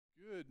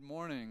Good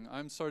morning.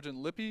 I'm Sergeant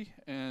Lippy,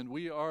 and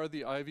we are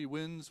the Ivy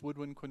Winds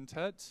Woodwind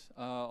Quintet.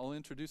 I'll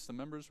introduce the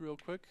members real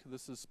quick.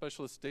 This is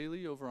Specialist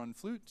Daley over on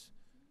flute,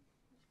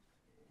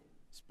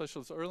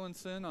 Specialist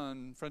Erlandson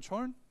on French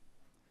horn,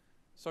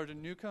 Sergeant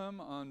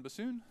Newcomb on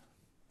bassoon,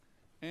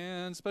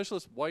 and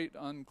Specialist White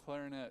on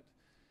clarinet.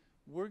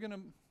 We're gonna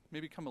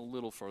maybe come a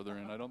little further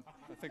in. I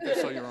think I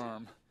saw your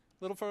arm.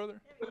 A little further?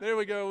 There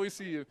we go, we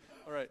see you.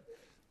 All right.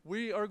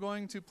 We are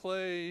going to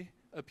play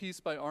a piece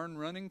by Arn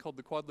Running called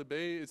the Quad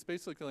Libet. It's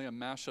basically a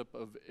mashup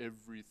of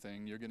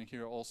everything. You're going to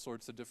hear all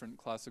sorts of different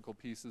classical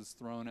pieces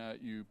thrown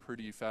at you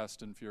pretty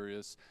fast and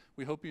furious.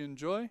 We hope you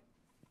enjoy.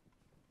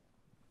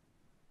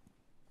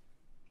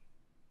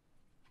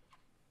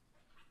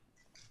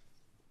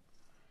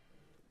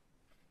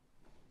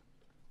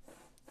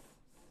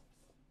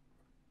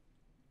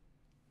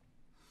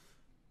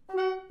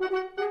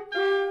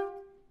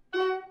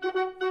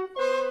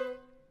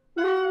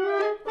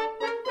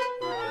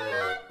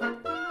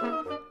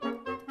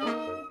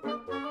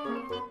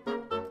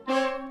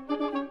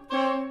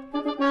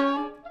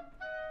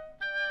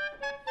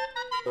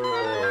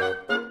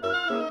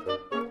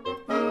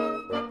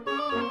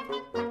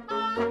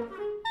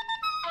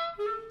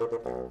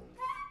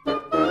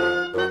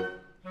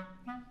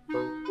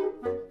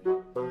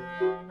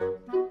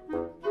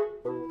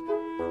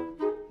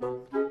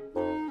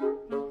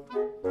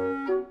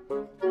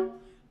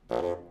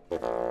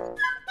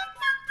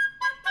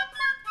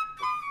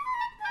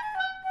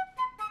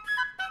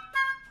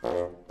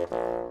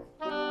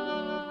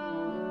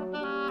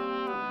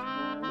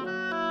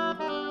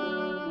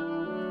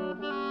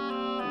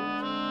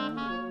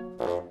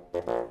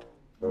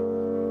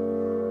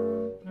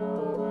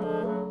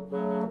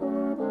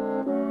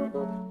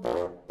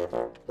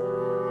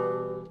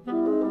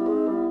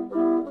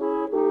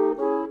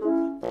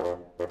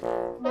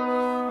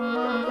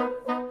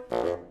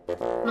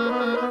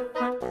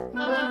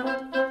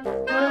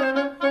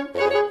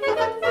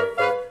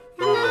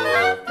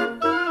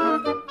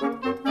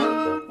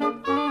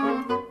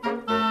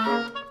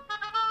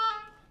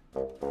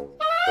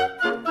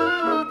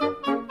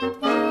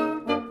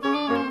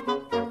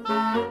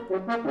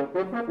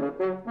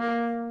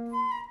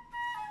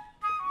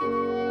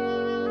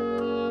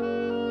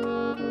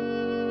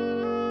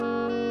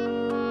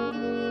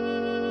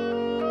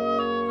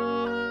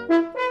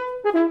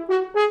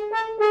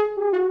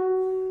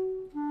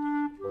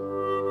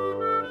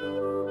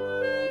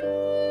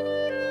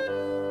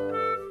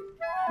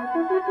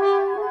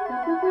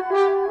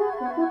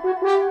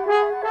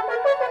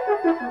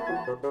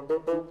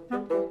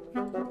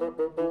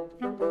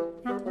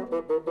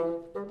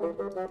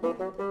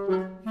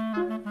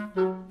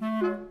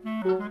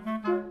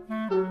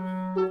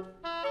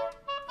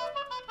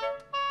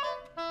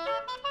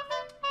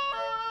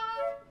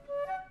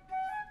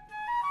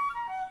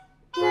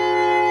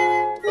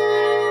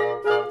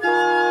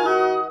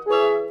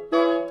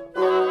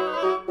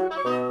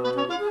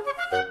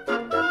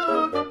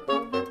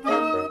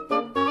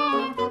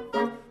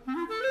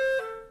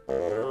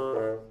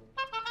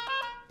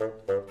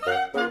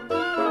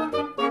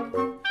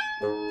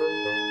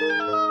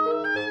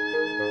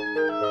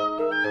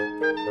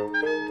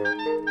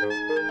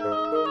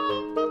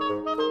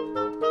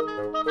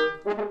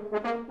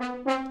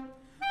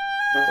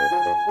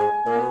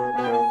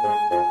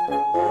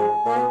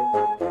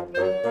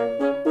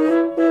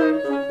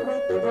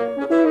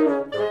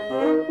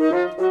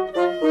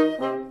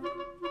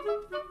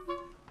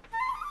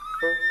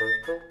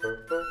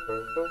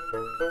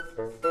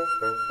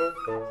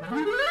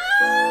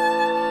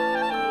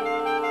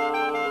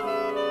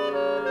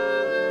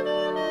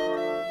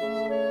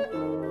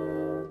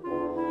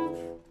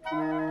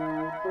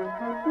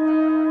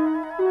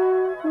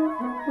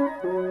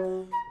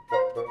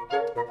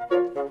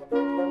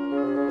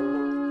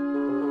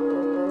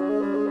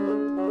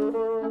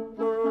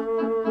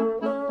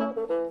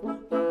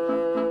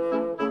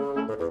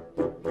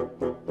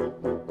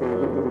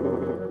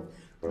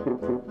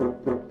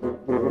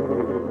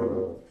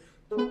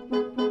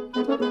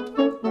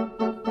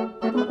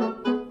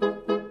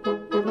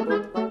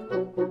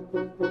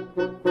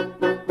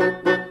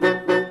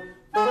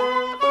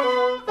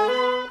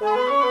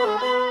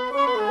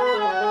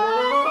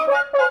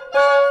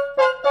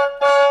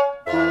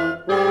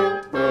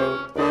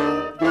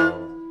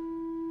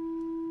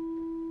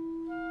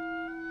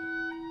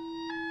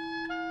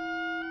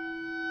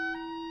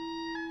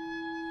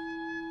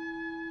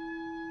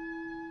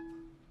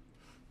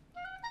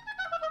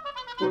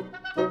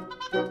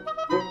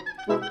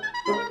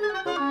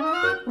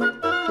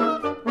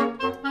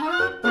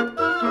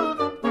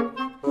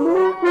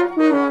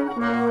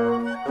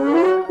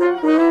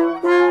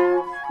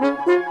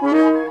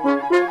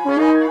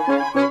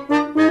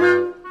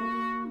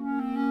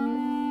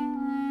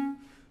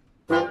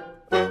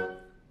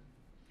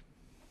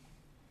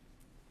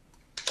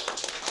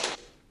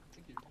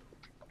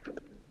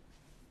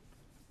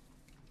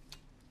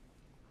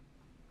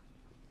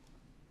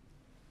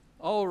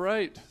 All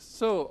right,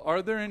 so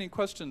are there any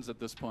questions at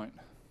this point?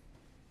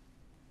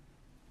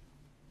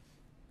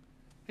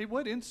 Hey,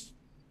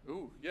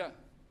 ooh, yeah.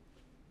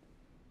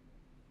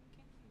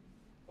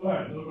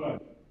 ahead. Go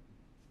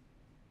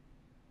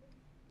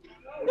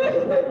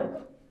ahead.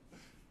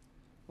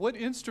 What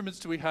instruments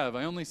do we have?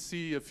 I only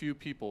see a few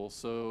people,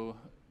 so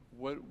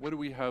what do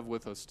we have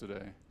with us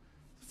today?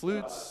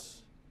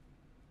 Flutes?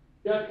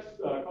 Yeah, just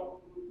a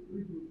couple of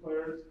three flute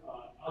players,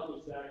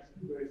 alto sax,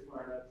 two bass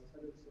clarinets,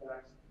 tenor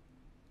sax,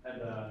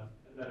 and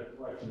then a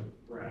collection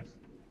of brass.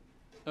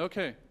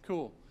 Okay,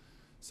 cool.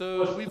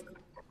 So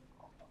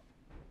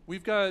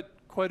we've got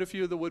quite a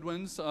few of the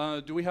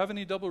woodwinds. Do we have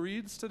any double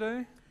reeds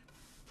today?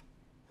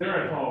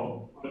 They're at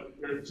home, but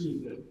they're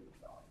Tuesday.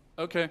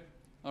 Okay,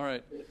 all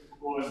right.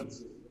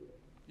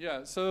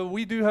 Yeah, so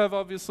we do have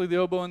obviously the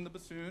oboe and the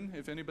bassoon,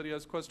 if anybody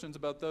has questions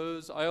about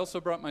those. I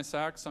also brought my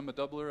sax. I'm a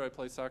doubler. I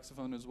play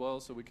saxophone as well,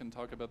 so we can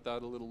talk about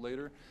that a little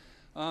later.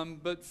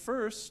 But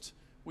first,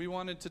 we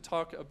wanted to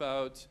talk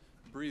about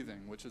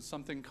breathing, which is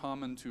something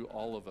common to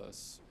all of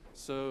us.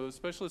 So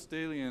Specialist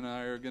Daley and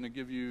I are going to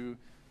give you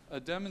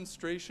a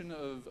demonstration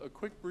of a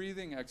quick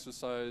breathing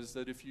exercise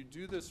that if you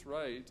do this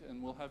right,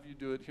 and we'll have you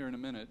do it here in a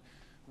minute,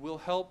 will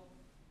help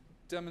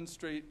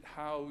demonstrate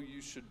how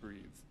you should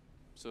breathe.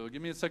 So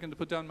give me a second to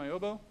put down my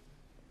oboe.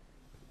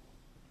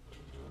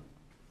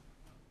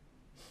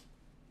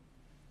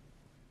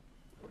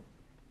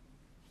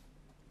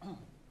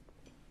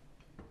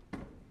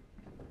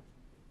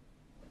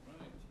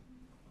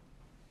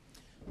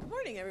 Good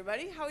morning,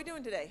 everybody. How are we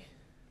doing today?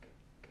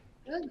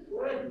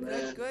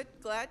 Good. Good.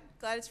 Glad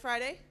it's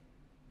Friday?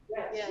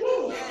 Yes.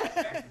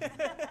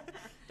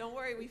 Don't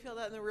worry, we feel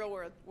that in the real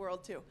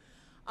world too.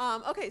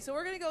 Okay, so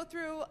we're going to go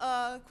through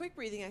a quick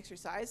breathing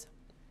exercise.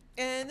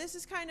 And this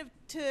is kind of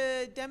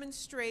to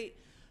demonstrate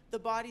the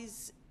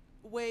body's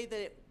way that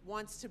it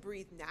wants to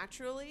breathe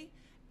naturally.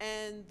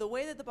 And the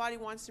way that the body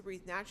wants to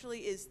breathe naturally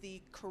is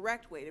the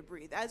correct way to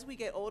breathe. As we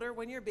get older,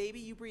 when you're a baby,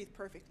 you breathe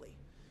perfectly.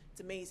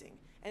 It's amazing.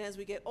 And as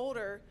we get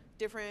older,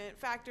 different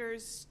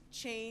factors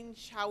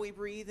change how we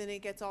breathe, and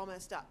it gets all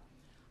messed up.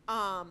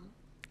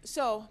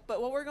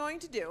 But what we're going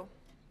to do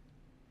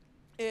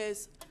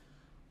is,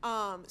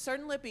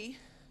 starting Lippy,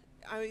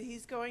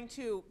 he's going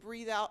to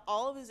breathe out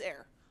all of his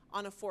air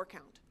on a 4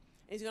 count.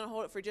 And he's going to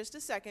hold it for just a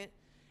second,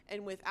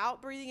 and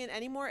without breathing in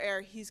any more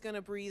air, he's going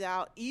to breathe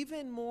out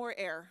even more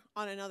air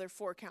on another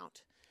 4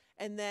 count.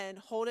 And then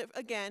hold it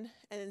again,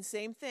 and then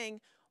same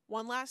thing.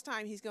 One last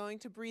time, he's going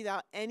to breathe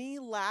out any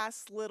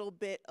last little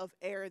bit of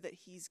air that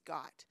he's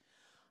got.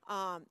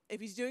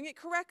 If he's doing it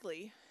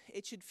correctly,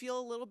 it should feel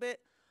a little bit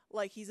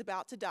like he's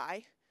about to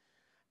die,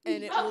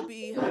 and it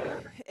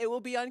will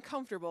be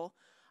uncomfortable.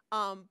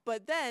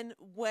 But then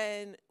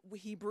when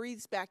he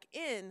breathes back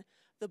in,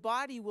 the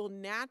body will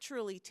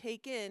naturally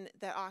take in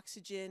that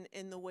oxygen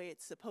in the way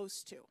it's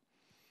supposed to.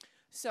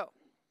 So,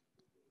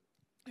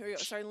 here we go.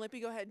 Starting Lippy,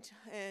 go ahead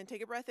and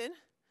take a breath in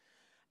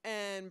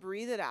and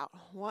breathe it out.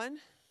 1,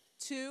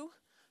 2,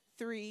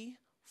 3,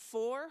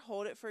 4.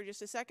 Hold it for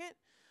just a second.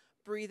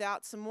 Breathe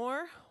out some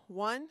more.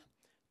 1,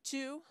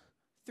 2,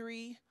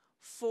 3,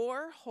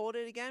 4. Hold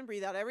it again.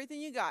 Breathe out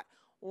everything you got.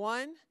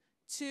 1,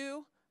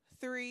 2,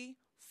 3,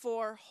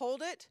 4.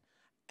 Hold it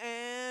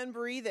and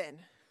breathe in.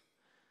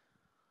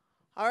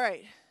 All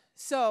right,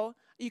 so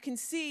you can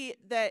see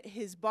that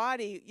his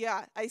body,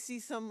 yeah, I see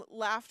some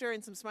laughter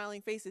and some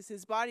smiling faces.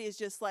 His body is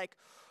just like,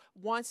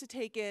 wants to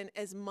take in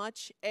as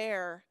much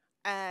air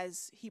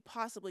as he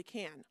possibly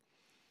can.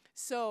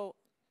 So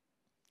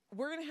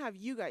we're going to have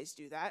you guys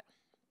do that.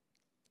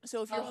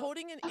 So if you're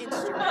holding an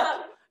instrument,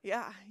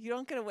 yeah, you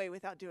don't get away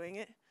without doing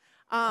it.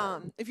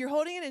 If you're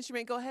holding an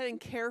instrument, go ahead and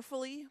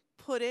carefully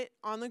put it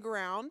on the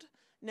ground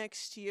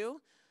next to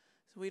you.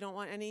 So we don't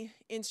want any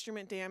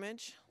instrument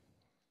damage.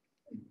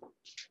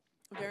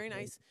 Very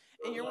nice.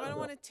 And you're going to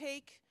want to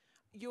take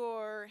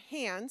your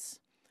hands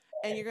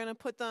and you're going to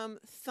put them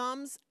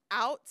thumbs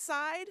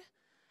outside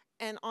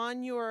and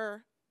on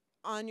your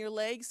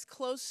legs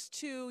close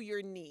to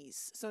your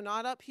knees. So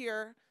not up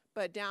here,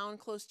 but down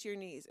close to your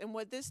knees. And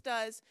what this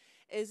does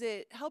is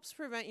it helps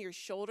prevent your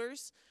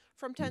shoulders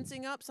from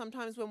tensing up.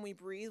 Sometimes when we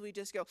breathe, we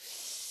just go,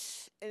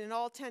 and it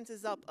all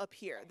tenses up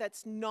here.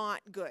 That's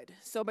not good.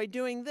 So by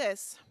doing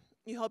this,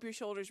 you help your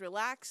shoulders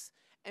relax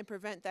and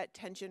prevent that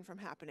tension from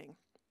happening.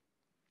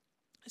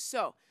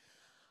 So,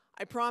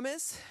 I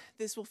promise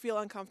this will feel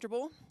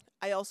uncomfortable.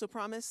 I also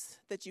promise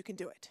that you can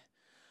do it.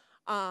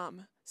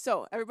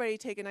 So, everybody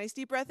take a nice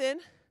deep breath in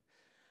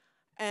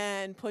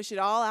and push it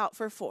all out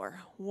for 4.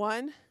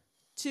 1,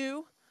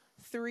 2,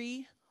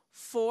 3,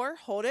 4.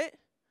 Hold it.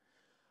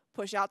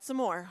 Push out some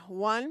more.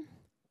 1,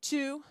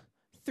 2,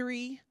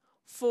 3,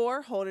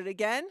 4. Hold it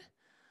again.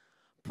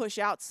 Push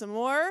out some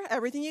more.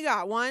 Everything you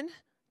got. 1,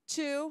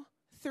 2,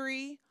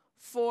 3,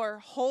 4.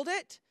 Hold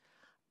it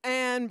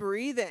and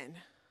breathe in.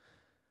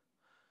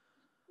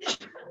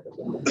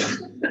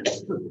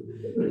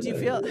 Do you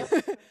feel?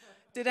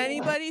 Did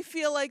anybody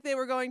feel like they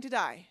were going to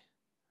die?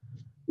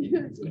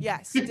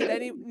 Yes.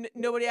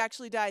 Nobody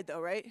actually died though,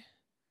 right?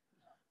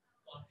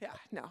 Yeah.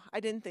 No, I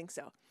didn't think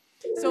so.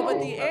 So, but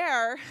the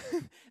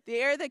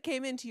air that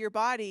came into your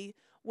body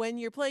when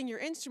you're playing your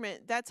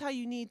instrument, that's how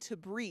you need to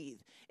breathe.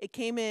 It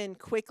came in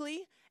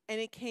quickly and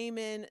it came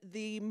in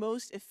the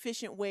most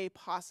efficient way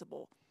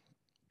possible.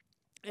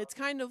 It's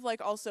kind of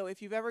like also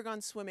if you've ever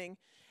gone swimming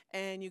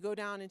and you go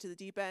down into the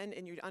deep end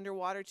and you're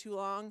underwater too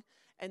long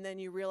and then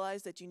you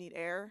realize that you need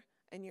air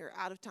and you're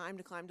out of time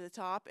to climb to the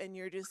top and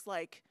you're just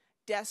like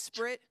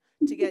desperate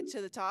to get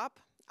to the top.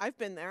 I've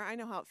been there. I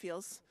know how it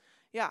feels.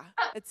 Yeah,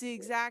 it's the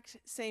exact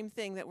same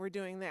thing that we're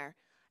doing there.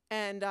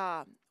 And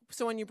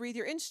so when you breathe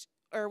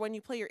or when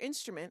you play your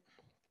instrument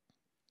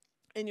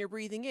and you're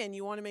breathing in,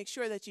 you want to make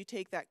sure that you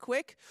take that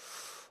quick,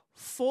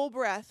 full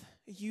breath,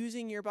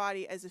 using your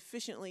body as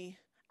efficiently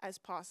as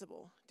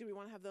possible. Do we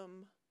want to have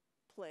them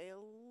play a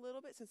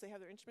little bit since they have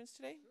their instruments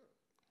today?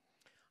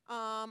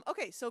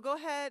 Okay, so go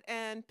ahead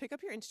and pick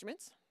up your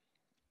instruments.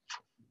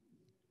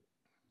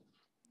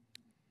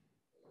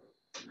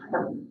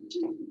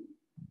 Yes.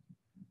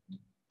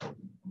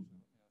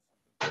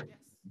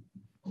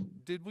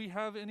 Did we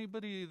have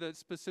anybody that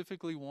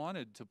specifically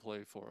wanted to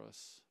play for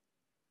us?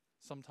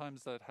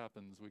 Sometimes that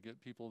happens. We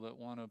get people that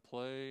want to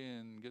play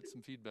and get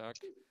some feedback.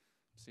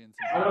 Seeing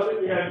some I don't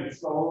think we had any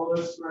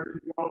soloists ready to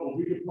go, but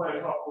we could play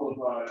a couple of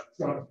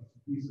chunks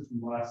and pieces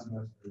from last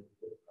semester.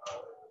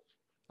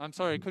 I'm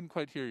sorry, I couldn't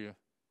quite hear you.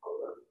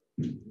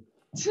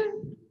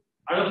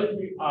 I don't think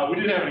we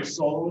didn't have any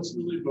soloists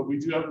really, but we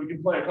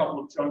can play a couple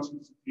of chunks and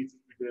pieces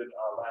we did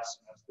last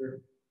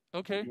semester.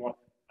 Okay.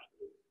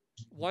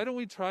 Why don't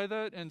we try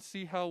that and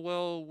see how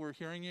well we're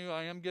hearing you?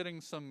 I am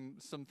getting some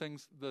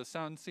things. The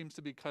sound seems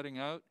to be cutting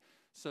out.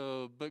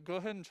 So, but go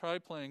ahead and try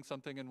playing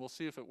something, and we'll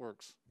see if it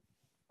works.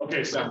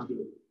 Okay, sounds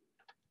good.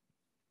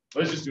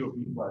 Let's just do a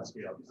B flat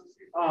scale.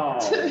 Oh.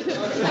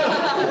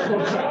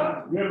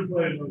 We haven't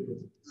played one of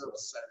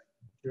this.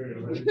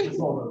 Here we go. Just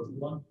all those.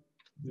 1,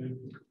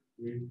 2,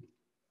 3.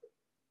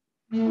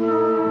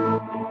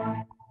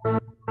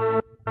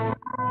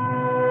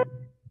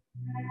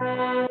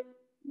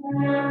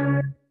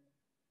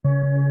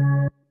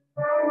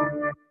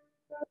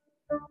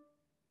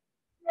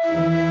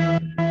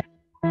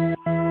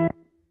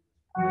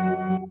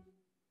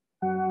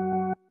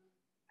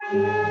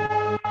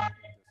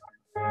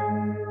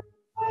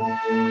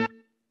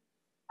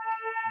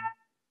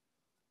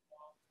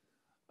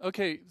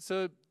 Okay,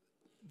 so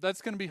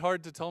that's going to be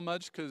hard to tell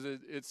much because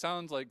it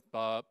sounds like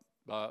bop,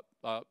 bop,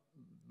 bop,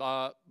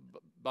 bop,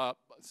 bop.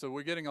 So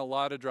we're getting a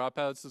lot of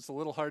dropouts. It's a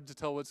little hard to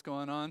tell what's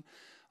going on.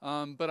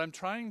 But I'm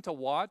trying to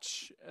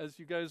watch as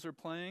you guys are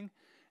playing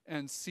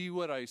and see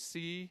what I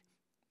see.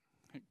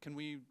 Can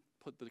we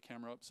put the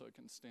camera up so I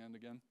can stand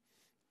again?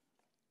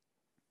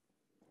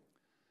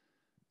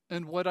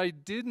 And what I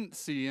didn't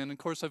see, and of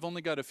course I've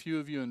only got a few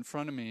of you in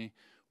front of me,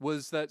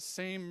 was that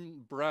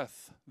same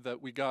breath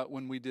that we got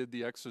when we did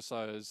the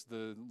exercise,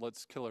 the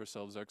let's kill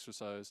ourselves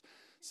exercise.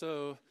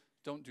 So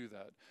don't do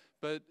that.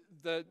 But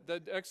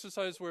that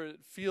exercise where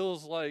it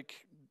feels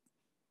like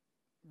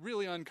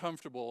really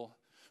uncomfortable,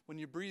 when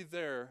you breathe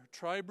there,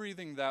 try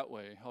breathing that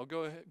way. I'll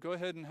go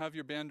ahead and have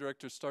your band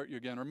director start you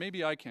again, or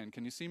maybe I can.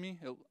 Can you see me?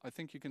 I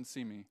think you can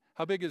see me.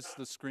 How big is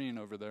the screen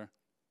over there?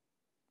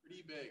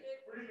 Pretty big.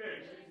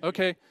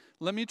 Okay,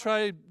 let me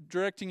try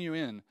directing you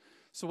in.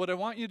 So what I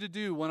want you to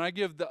do, when I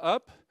give the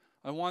up,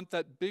 I want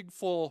that big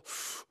full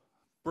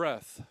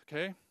breath,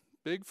 okay?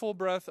 Big full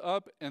breath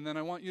up, and then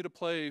I want you to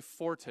play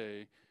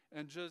forte.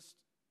 And just,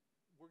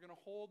 we're going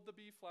to hold the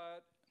B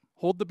flat.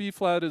 Hold the B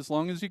flat as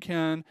long as you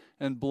can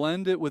and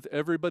blend it with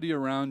everybody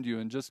around you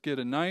and just get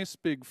a nice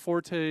big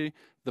forte,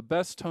 the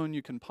best tone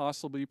you can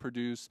possibly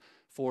produce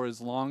for as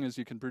long as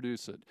you can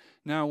produce it.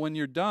 Now, when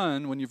you're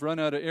done, when you've run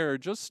out of air,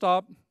 just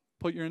stop,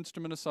 put your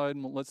instrument aside,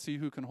 and let's see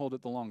who can hold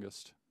it the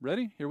longest.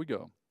 Ready? Here we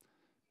go.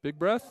 Big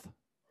breath.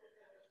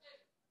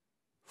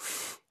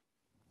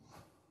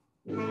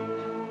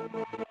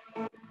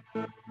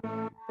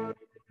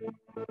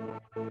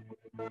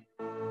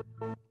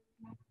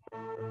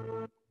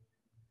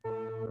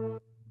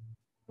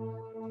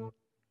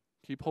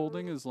 Keep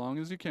holding as long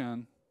as you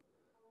can.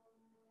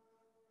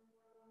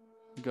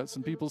 You got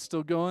some people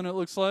still going, it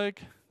looks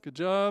like. Good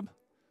job.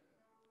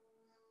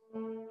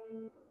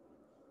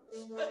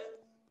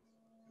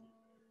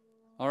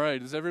 All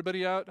right, is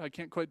everybody out? I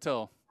can't quite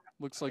tell.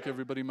 Looks like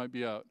everybody might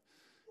be out.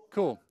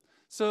 Cool.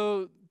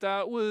 So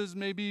that was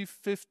maybe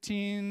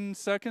 15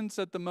 seconds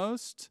at the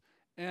most.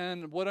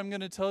 And what I'm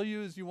going to tell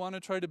you is you want to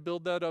try to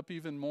build that up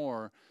even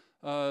more.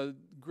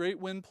 Great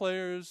wind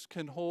players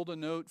can hold a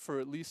note for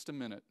at least a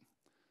minute.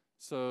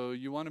 So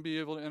you want to be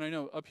able to, and I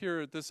know up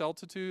here at this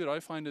altitude, I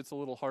find it's a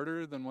little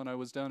harder than when I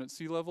was down at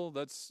sea level.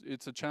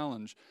 It's a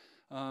challenge.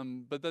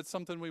 But that's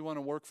something we want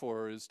to work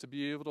for, is to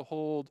be able to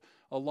hold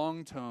a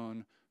long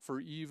tone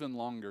for even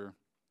longer.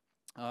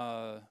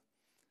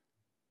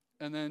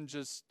 And then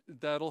just,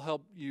 that'll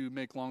help you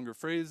make longer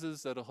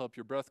phrases, that'll help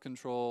your breath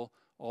control,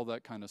 all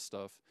that kind of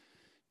stuff.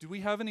 Do we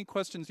have any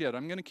questions yet?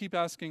 I'm going to keep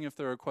asking if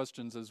there are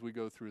questions as we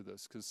go through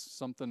this, because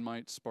something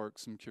might spark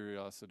some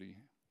curiosity.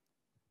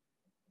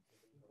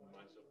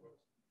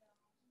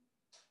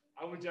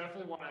 I would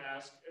definitely want to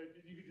ask,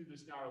 you could do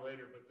this now or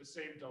later, but the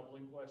same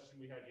doubling question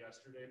we had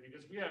yesterday,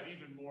 because we have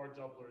even more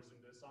doublers in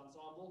this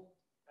ensemble.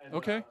 And,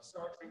 Okay.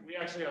 we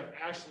actually have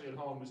Ashley at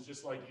home who's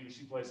just like you.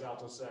 She plays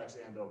alto sax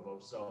and oboe.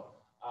 So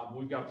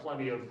we've got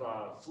plenty of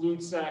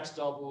flute sax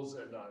doubles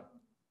and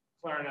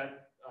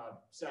clarinet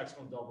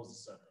saxophone doubles,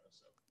 etc.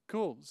 So.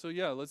 Cool. So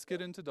yeah, let's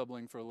get into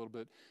doubling for a little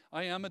bit.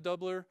 I am a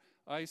doubler.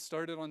 I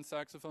started on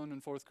saxophone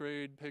in 4th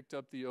grade, picked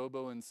up the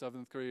oboe in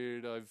 7th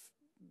grade. I've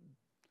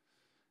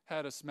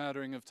had a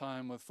smattering of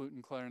time with flute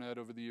and clarinet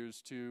over the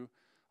years too.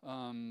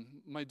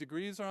 My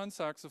degrees are on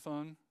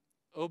saxophone.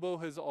 Oboe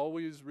has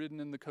always ridden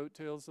in the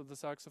coattails of the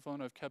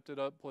saxophone. I've kept it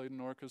up, played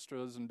in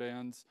orchestras and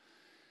bands.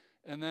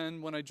 And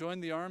then when I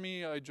joined the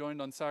Army, I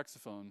joined on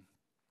saxophone.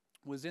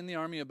 Was in the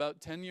Army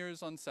about 10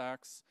 years on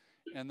sax,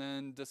 and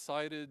then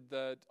decided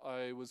that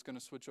I was going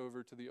to switch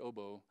over to the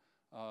oboe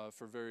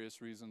for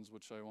various reasons,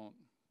 which I won't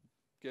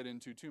get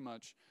into too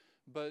much.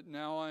 But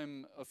now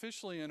I'm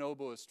officially an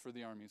oboist for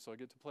the Army, so I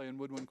get to play in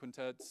woodwind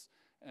quintets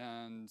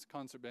and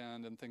concert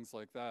band and things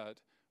like that.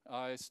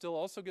 I still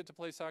also get to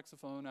play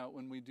saxophone out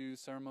when we do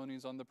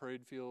ceremonies on the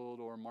parade field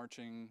or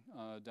marching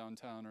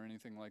downtown or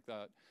anything like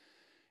that.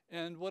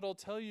 And what I'll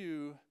tell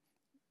you,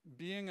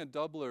 being a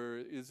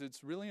doubler, is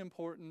it's really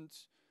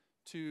important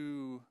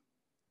to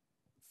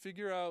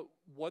figure out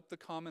what the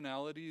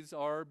commonalities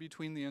are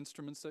between the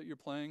instruments that you're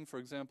playing. For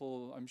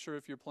example, I'm sure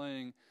if you're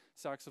playing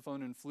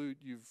saxophone and flute,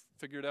 you've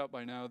figured out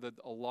by now that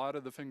a lot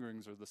of the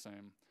fingerings are the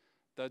same.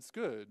 That's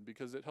good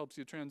because it helps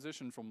you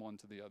transition from one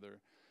to the other.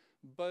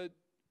 But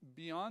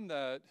beyond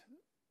that,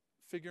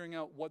 figuring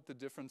out what the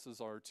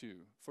differences are too.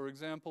 For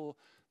example,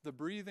 the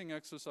breathing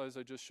exercise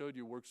I just showed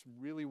you works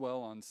really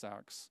well on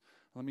sax.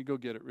 Let me go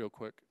get it real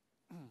quick.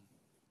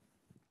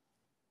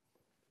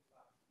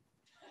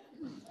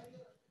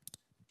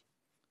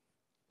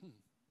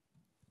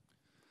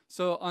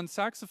 So on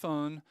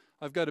saxophone,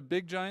 I've got a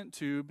big giant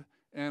tube,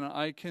 and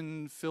I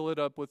can fill it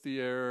up with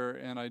the air,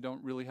 and I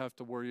don't really have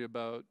to worry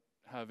about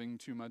having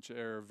too much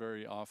air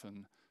very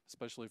often,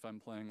 especially if I'm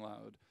playing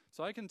loud.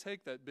 So I can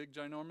take that big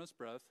ginormous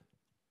breath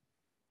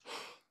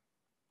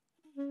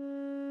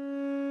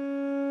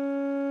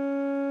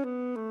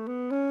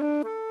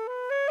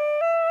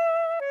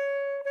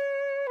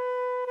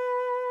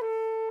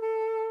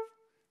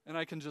and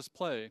I can just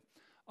play.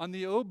 On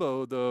the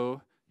oboe,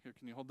 though, here,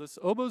 can you hold this?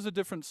 Oboe's a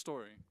different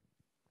story.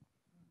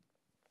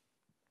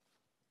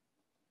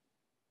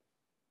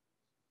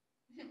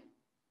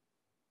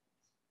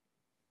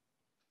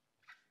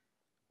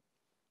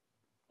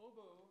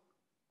 Oboe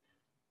has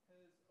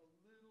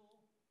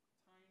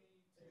a little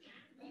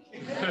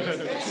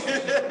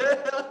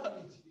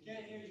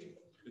tiny...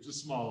 It's a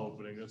small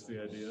opening, that's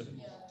the idea.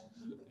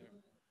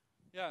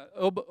 Yeah,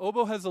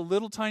 oboe has a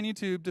little tiny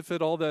tube to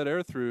fit all that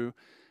air through,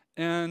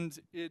 and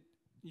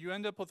you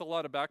end up with a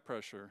lot of back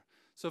pressure.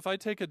 So if I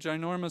take a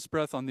ginormous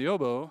breath on the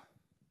oboe,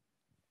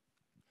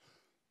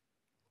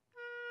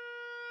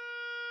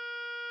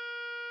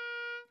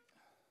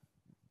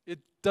 it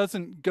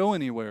doesn't go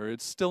anywhere.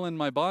 It's still in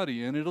my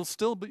body, and it'll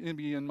still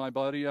be in my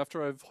body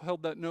after I've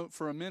held that note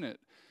for a minute.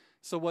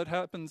 So what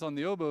happens on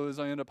the oboe is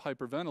I end up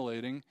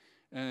hyperventilating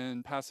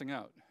and passing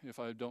out if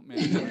I don't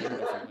manage my air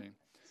differently.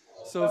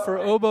 So for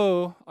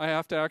oboe, I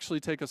have to actually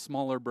take a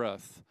smaller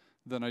breath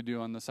than I do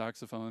on the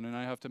saxophone, and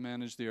I have to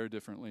manage the air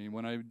differently.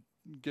 When I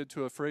get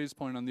to a phrase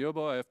point on the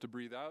oboe, I have to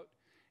breathe out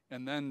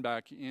and then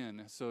back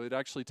in. So it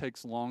actually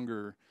takes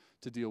longer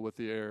to deal with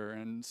the air.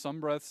 And some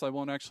breaths I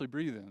won't actually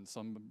breathe in.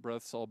 Some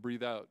breaths I'll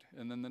breathe out,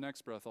 and then the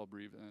next breath I'll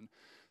breathe in.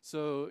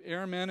 So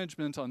air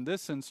management on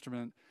this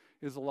instrument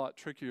is a lot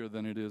trickier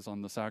than it is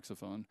on the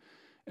saxophone.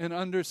 And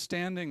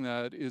understanding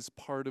that is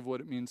part of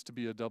what it means to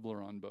be a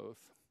doubler on both.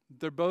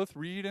 They're both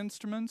reed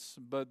instruments,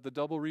 but the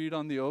double reed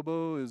on the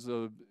oboe is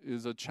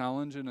a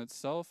challenge in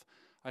itself.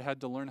 I had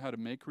to learn how to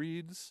make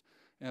reeds,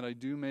 and I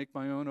do make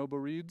my own oboe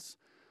reeds.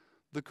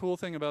 The cool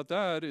thing about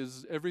that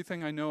is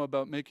everything I know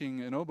about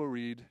making an oboe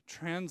reed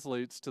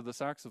translates to the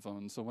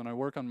saxophone. So when I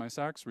work on my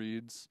sax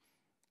reeds,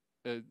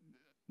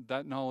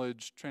 that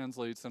knowledge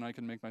translates, and I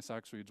can make my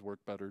sax reeds work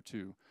better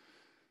too.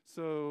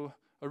 So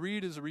a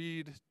reed is a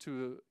reed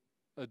to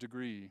a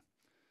degree.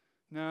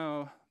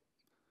 Now,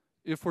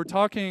 if we're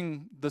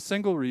talking the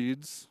single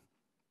reeds,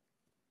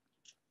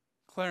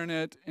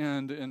 clarinet,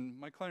 and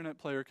my clarinet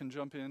player can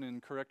jump in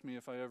and correct me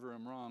if I ever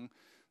am wrong.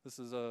 This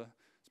is a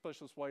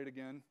Specialist White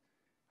again,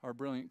 our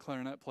brilliant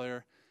clarinet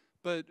player.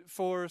 But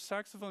for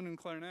saxophone and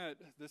clarinet,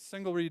 this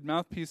single reed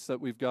mouthpiece that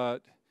we've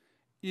got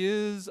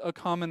is a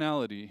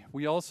commonality.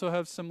 We also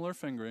have similar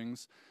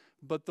fingerings,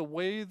 but the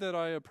way that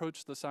I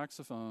approach the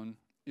saxophone,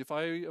 if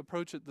I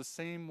approach it the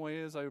same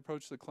way as I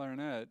approach the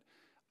clarinet,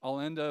 I'll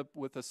end up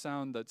with a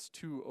sound that's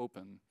too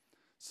open.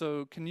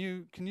 So can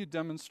you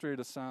demonstrate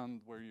a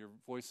sound where your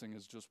voicing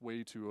is just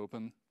way too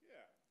open? Yeah.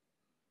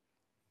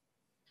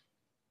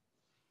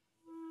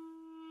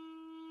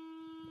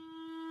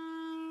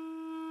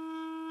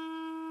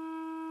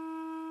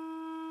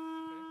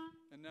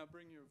 Okay. And now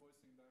bring your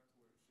voicing back to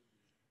where it should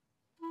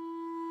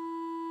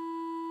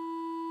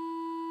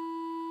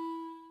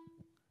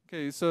be.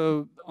 Okay,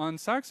 so on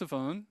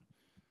saxophone,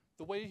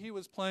 the way he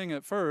was playing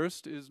at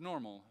first is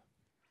normal.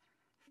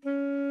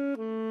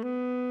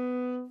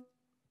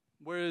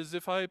 Whereas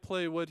if I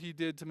play what he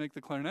did to make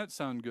the clarinet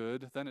sound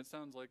good, then it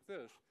sounds like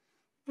this.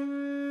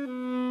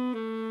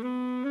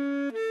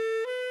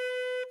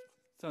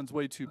 Sounds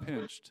way too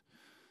pinched.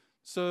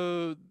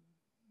 So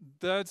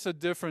that's a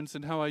difference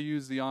in how I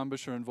use the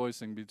embouchure and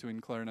voicing between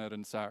clarinet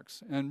and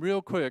sax. And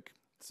real quick,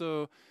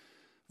 so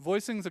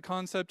voicing's a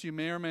concept you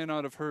may or may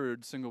not have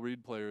heard, single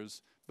reed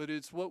players, but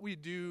it's what we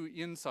do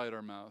inside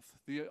our mouth.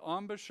 The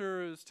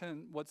embouchure is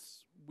what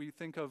we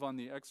think of on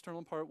the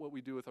external part, what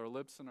we do with our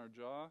lips and our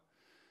jaw.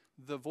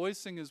 The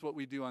voicing is what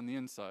we do on the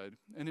inside.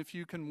 And if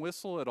you can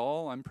whistle at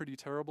all, I'm pretty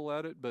terrible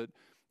at it, but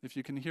if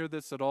you can hear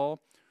this at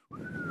all,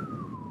 it's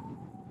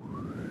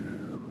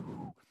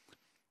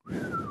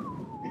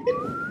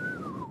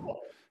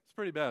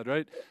pretty bad,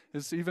 right?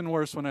 It's even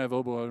worse when I have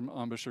oboe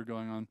embouchure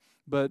going on.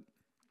 But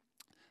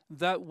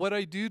what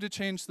I do to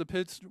change the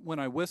pitch when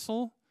I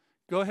whistle,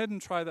 go ahead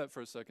and try that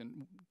for a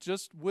second.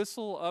 Just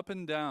whistle up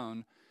and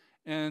down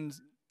and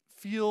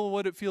feel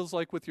what it feels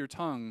like with your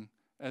tongue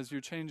as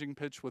you're changing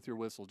pitch with your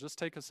whistle. Just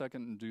take a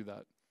second and do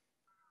that.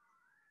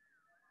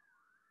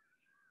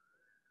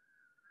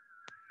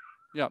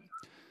 Yeah.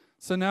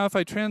 So now if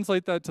I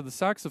translate that to the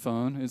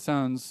saxophone, it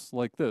sounds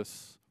like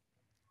this.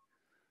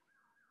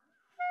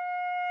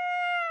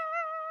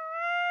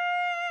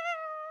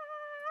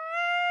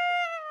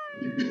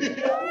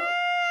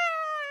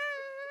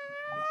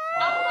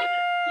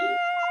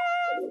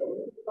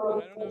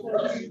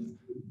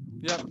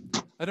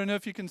 I don't know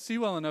if you can see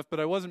well enough, but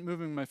I wasn't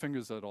moving my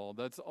fingers at all.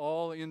 That's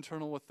all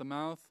internal with the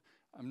mouth.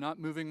 I'm not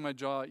moving my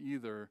jaw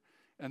either.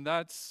 And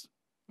that's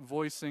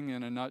voicing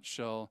in a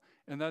nutshell.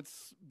 And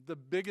that's the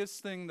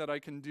biggest thing that I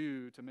can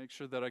do to make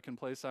sure that I can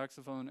play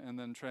saxophone and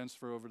then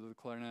transfer over to the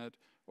clarinet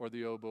or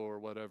the oboe or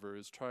whatever,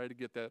 is try to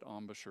get that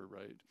embouchure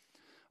right.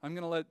 I'm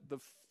going to let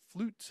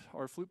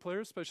our flute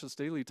player, Specialist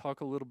Daley,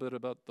 talk a little bit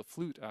about the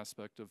flute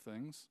aspect of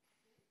things.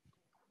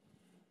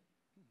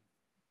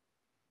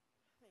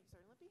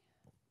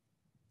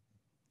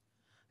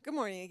 Good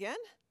morning again.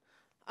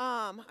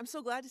 I'm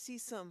so glad to see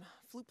some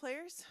flute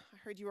players. I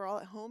heard you were all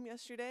at home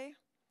yesterday.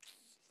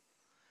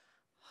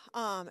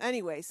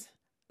 Anyways,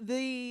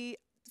 the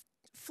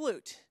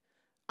flute.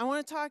 I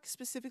want to talk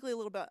specifically a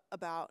little bit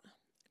about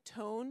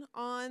tone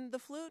on the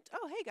flute.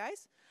 Oh, hey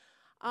guys.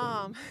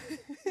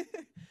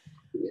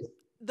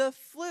 The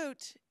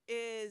flute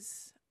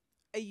is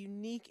a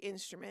unique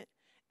instrument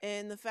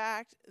in the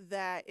fact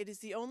that it is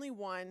the only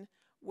one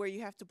where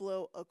you have to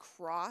blow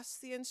across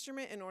the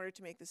instrument in order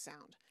to make the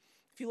sound.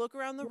 If you look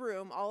around the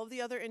room, all of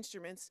the other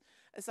instruments,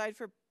 aside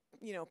for,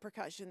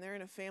 percussion, they're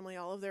in a family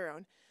all of their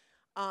own.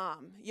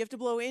 You have to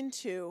blow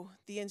into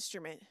the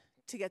instrument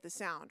to get the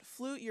sound.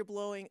 Flute, you're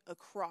blowing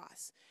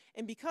across.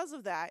 And because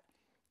of that,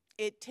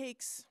 it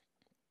takes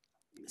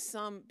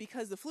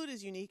because the flute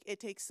is unique, it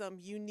takes some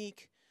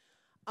unique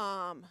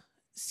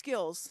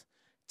skills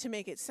to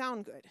make it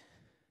sound good.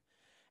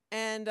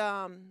 And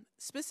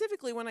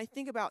specifically, when I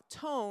think about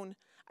tone,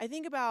 I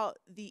think about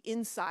the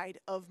inside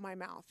of my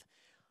mouth.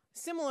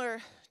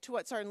 Similar to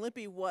what Sergeant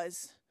Lippy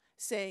was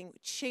saying,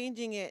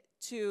 changing it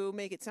to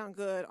make it sound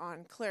good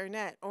on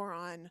clarinet or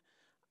on,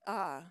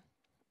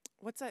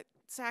 what's that,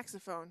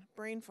 saxophone,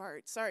 brain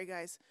fart, sorry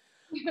guys.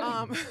 You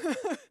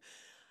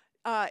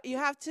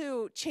have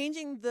to,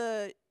 changing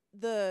the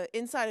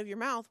inside of your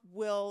mouth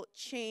will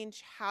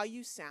change how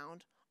you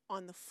sound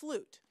on the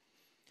flute.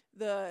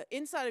 The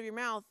inside of your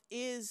mouth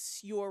is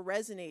your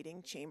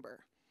resonating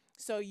chamber.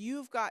 So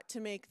you've got to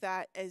make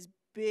that as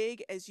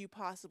big as you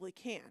possibly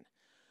can.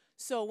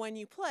 So when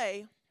you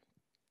play,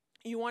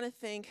 you want to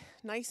think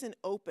nice and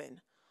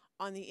open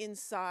on the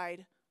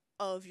inside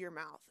of your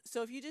mouth.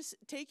 So if you just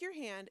take your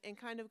hand and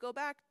kind of go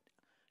back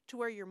to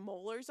where your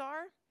molars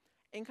are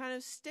and kind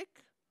of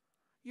stick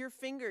your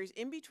fingers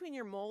in between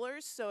your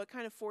molars so it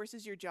kind of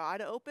forces your jaw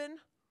to open.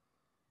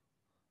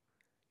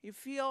 You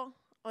feel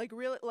like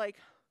really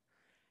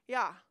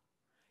yeah,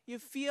 you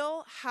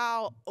feel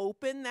how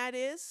open that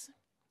is.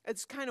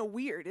 It's kind of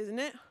weird, isn't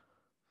it?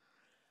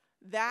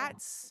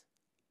 That's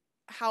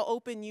how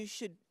open you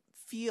should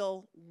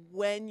feel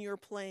when you're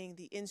playing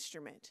the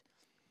instrument,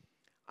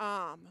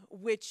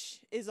 which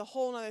is a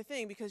whole other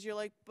thing because you're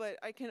like, but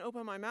I can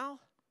open my mouth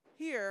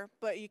here,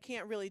 but you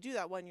can't really do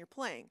that when you're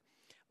playing.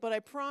 But I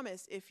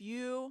promise, if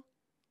you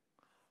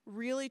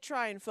really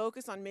try and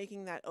focus on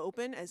making that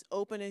open as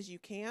you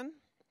can,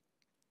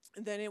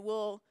 then it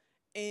will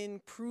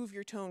improve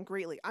your tone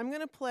greatly. I'm going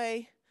to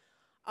play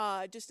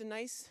just a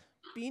nice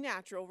B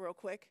natural real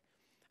quick.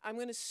 I'm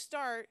going to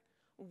start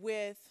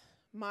with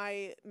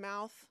my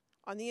mouth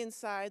on the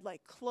inside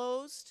like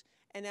closed,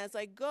 and as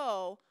I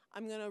go,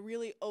 I'm going to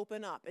really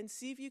open up and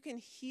see if you can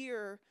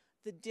hear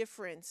the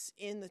difference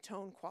in the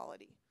tone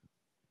quality.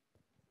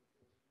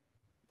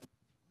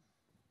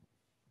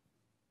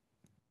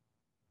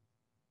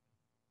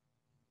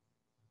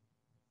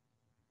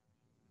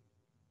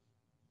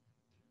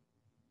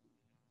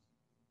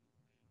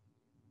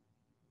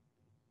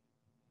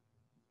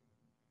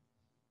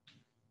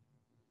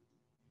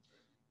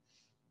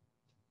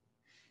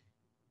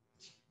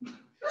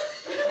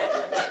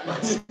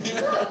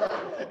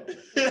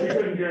 We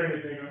couldn't hear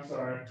anything, I'm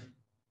sorry.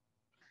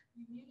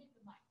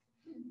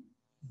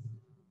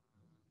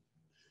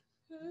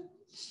 Okay,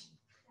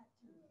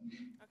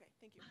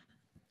 thank you.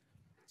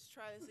 Let's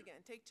try this again.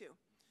 Take 2.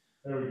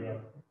 There we go.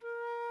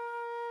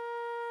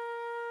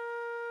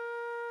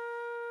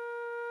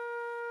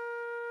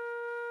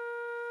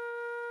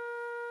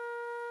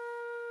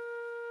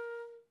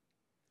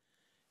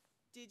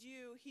 Did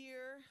you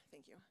hear,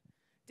 thank you.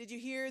 Did you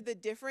hear the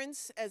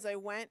difference as I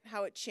went,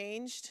 how it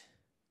changed?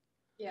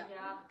 Yeah.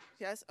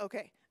 Yes?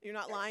 Okay. You're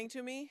not lying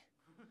to me?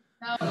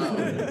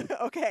 No.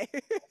 Okay.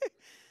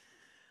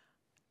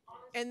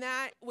 And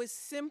that was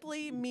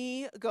simply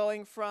me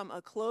going from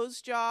a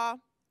closed jaw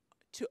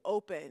to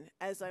open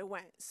as I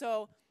went.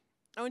 So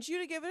I want you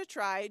to give it a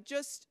try.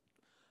 Just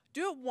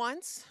do it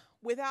once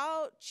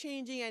without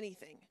changing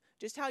anything.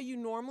 Just how you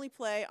normally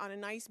play on a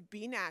nice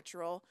B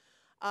natural,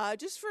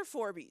 just for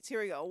 4 beats.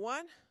 Here we go.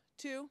 1,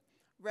 2,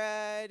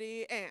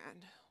 ready,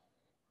 and.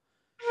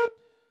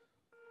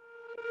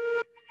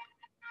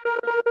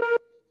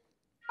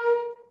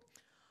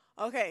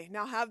 Okay,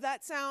 now have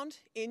that sound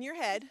in your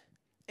head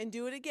and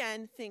do it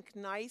again. Think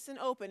nice and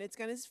open. It's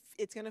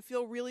gonna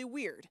feel really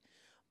weird,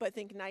 but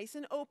think nice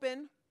and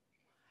open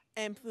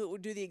and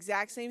do the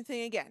exact same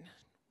thing again.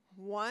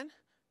 1,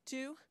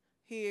 2,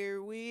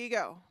 here we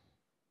go.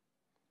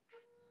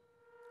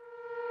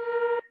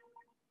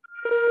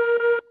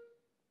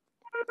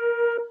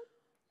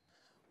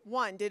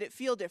 One, did it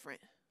feel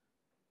different?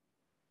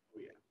 Oh,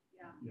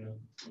 yeah.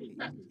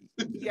 Yeah.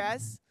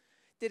 Yes.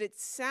 Did it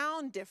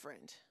sound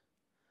different?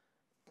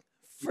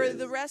 For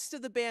the rest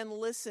of the band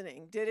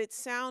listening, did it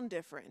sound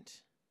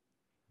different?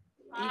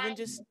 Even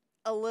just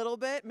a little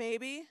bit,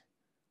 maybe?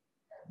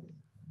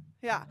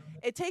 Yeah.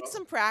 It takes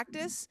some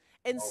practice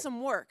and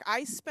some work.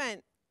 I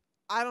spent,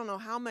 I don't know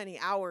how many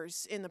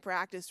hours in the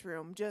practice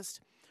room just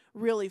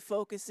really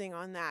focusing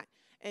on that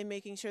and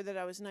making sure that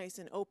I was nice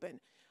and open.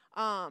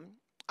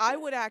 I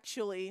would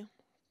actually,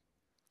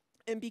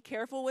 and be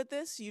careful with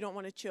this, you don't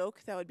want to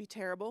choke, that would be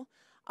terrible.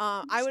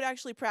 I would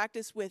actually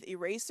practice with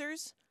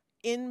erasers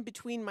in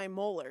between my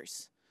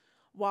molars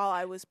while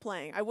I was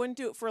playing. I wouldn't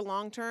do it for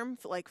long term,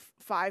 for like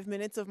 5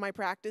 minutes of my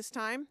practice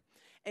time.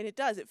 And it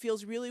does, it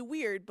feels really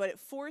weird, but it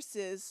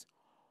forces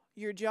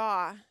your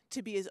jaw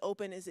to be as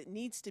open as it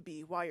needs to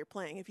be while you're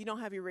playing. If you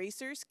don't have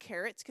erasers,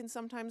 carrots can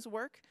sometimes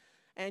work,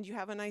 and you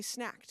have a nice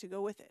snack to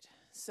go with it.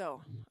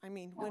 So, I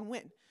mean,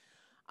 win-win.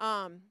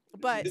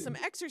 But some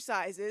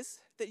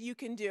exercises that you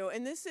can do,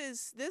 and this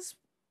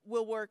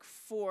will work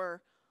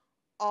for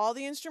all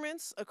the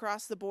instruments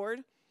across the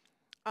board.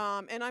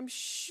 And I'm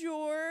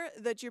sure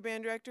that your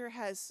band director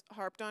has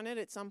harped on it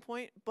at some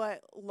point,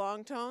 but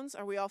long tones,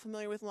 are we all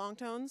familiar with long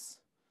tones?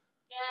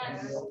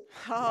 Yes.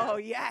 Oh,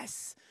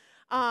 yes.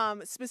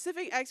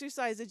 Specific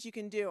exercise that you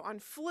can do. On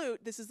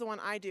flute, this is the one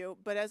I do,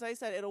 but as I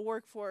said, it'll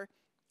work for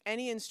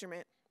any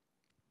instrument.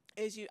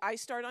 I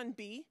start on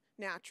B,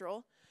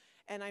 natural,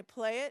 and I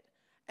play it,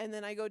 and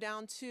then I go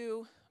down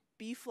to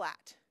B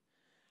flat.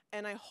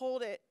 And I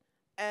hold it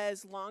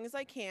as long as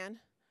I can,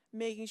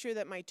 making sure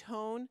that my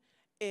tone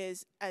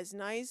is as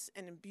nice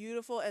and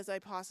beautiful as I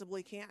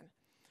possibly can.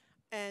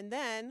 And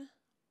then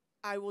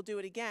I will do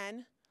it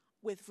again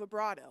with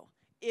vibrato,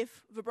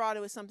 if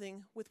vibrato is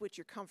something with which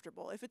you're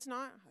comfortable. If it's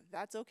not,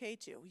 that's okay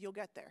too. You'll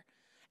get there.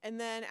 And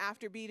then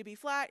after B to B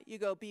flat, you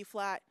go B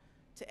flat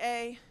to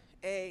A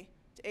to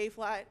A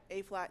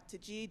flat to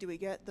G. Do we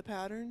get the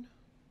pattern?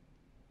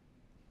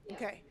 Yeah.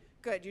 Okay,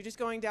 good. You're just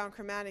going down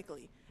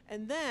chromatically.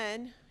 And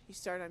then you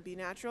start on B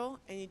natural,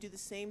 and you do the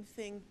same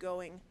thing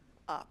going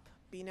up.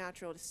 B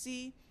natural to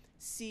C,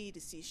 C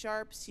to C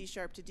sharp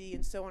to D,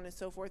 and so on and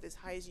so forth, as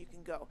high as you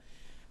can go.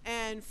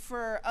 And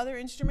for other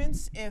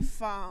instruments, if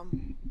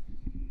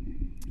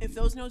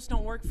those notes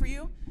don't work for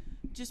you,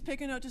 just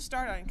pick a note to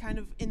start on, kind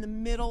of in the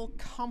middle,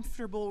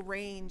 comfortable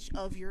range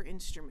of your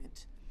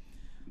instrument.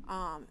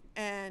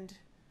 And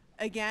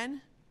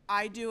again,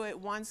 I do it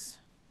once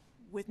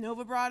with no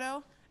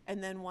vibrato,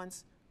 and then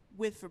once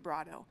with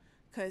vibrato,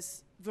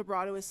 because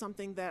vibrato is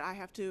something that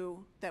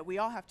that we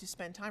all have to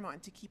spend time on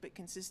to keep it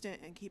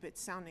consistent and keep it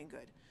sounding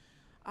good.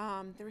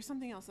 There was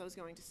something else I was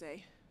going to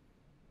say.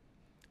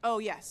 Oh,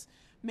 yes.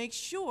 Make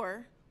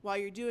sure while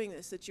you're doing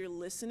this that you're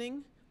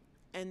listening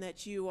and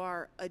that you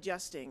are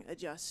adjusting.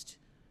 Adjust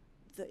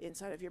the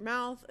inside of your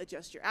mouth,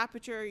 adjust your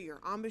aperture, your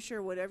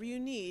embouchure, whatever you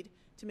need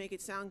to make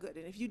it sound good.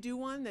 And if you do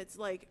one that's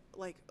like,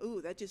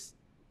 ooh, that just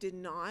did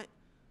not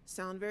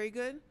sound very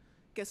good,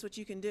 guess what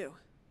you can do?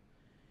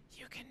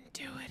 You can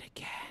do it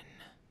again.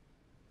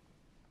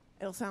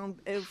 It'll sound,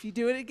 if you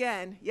do it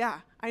again, yeah,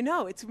 I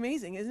know, it's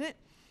amazing, isn't it?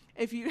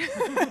 If you,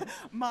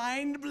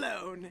 mind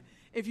blown.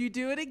 If you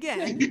do it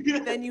again,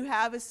 then you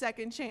have a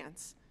second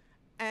chance.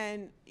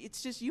 And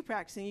it's just you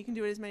practicing. You can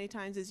do it as many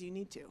times as you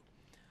need to.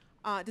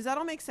 Does that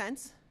all make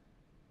sense?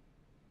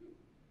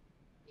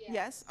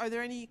 Yes. Are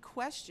there any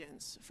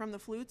questions from the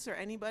flutes or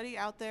anybody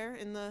out there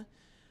in the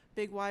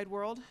big wide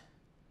world?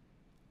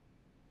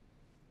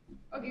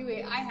 Okay,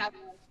 wait, I have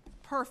one.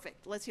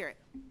 Perfect. Let's hear it.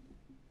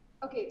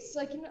 Okay, so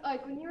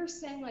like when you were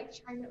saying like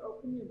trying to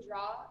open your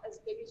jaw as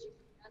big as you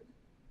can,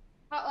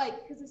 how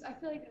because I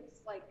feel like it's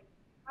like,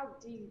 how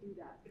do you do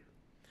that?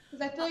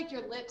 Because I feel like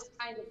your lips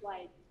kind of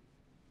like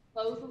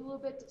both a little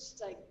bit to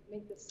just like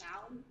make the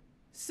sound?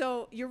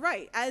 So you're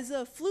right. As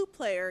a flute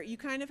player, you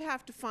kind of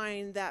have to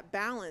find that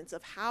balance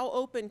of how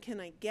open can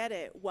I get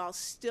it while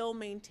still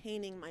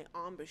maintaining my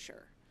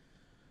embouchure.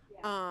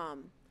 Yeah.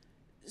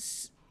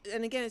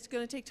 And again, it's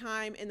going to take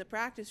time in the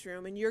practice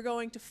room, and you're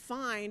going to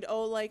find,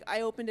 oh, like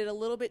I opened it a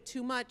little bit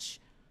too much.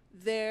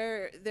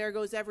 There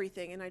goes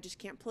everything, and I just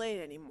can't play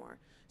it anymore.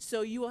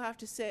 So you will have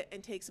to sit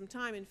and take some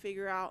time and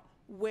figure out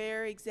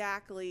where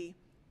exactly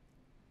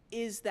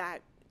is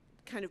that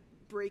kind of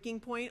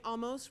breaking point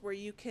almost where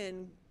you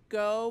can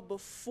go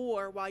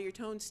before, while your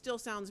tone still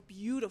sounds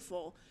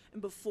beautiful,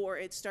 and before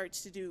it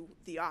starts to do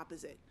the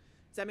opposite.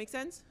 Does that make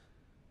sense?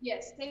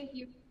 Yes, thank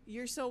you.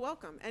 You're so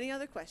welcome. Any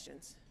other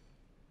questions?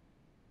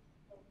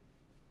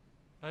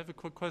 I have a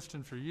quick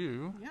question for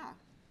you. Yeah.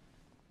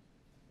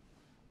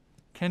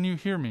 Can you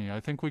hear me? I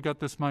think we got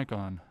this mic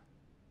on.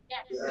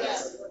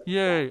 Yes.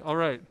 Yay, all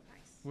right.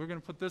 Nice. We're going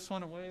to put this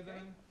one away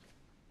then.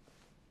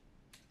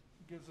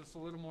 Gives us a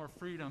little more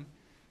freedom.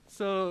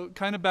 So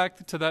kind of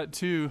back to that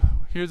too,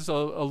 here's a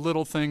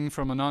little thing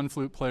from a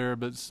non-flute player,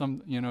 but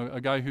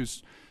a guy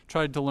who's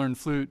tried to learn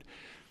flute.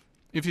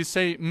 If you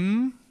say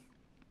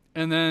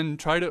and then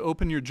try to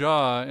open your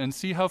jaw and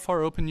see how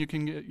far open you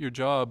can get your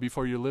jaw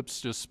before your lips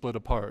just split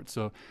apart.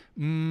 So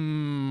and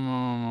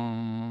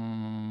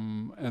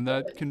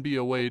that can be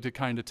a way to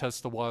kind of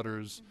test the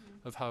waters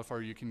of how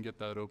far you can get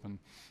that open.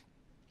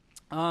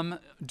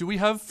 Do we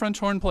have French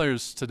horn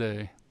players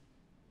today?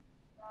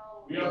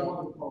 We have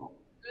one at home.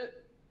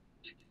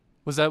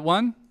 Was that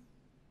one?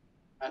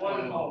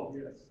 One at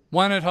home, yes.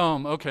 One at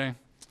home, okay.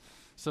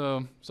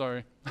 So,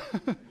 sorry.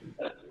 He's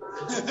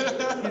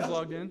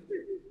logged in.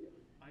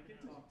 I can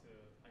talk to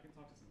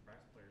some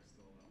brass players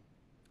still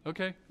though.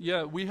 Okay,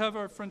 yeah, we have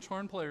our French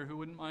horn player who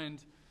wouldn't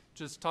mind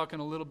just talking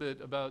a little bit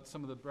about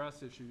some of the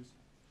brass issues.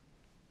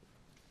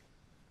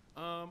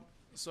 I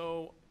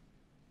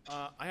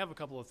have a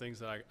couple of things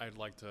that I'd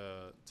like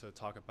to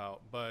talk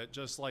about, but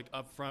just like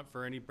up front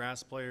for any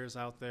brass players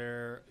out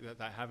there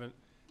that haven't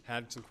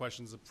had some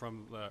questions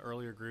from the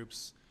earlier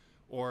groups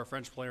or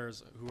French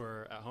players who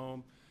are at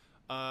home,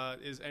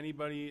 is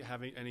anybody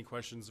having any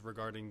questions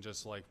regarding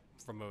just like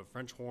from a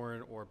French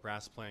horn or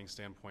brass playing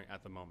standpoint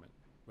at the moment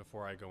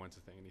before I go into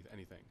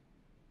anything?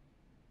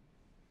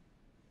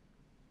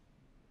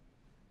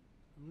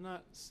 I'm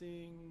not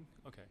seeing,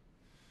 okay.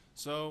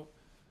 So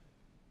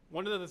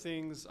one of the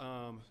things,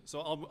 so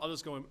I'll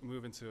just go and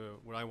move into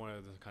what I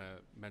wanted to kind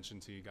of mention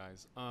to you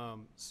guys.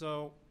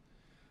 So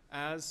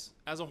as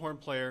a horn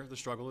player, the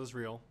struggle is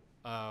real,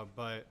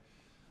 but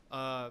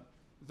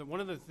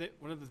one of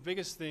the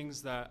biggest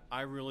things that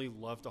I really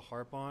love to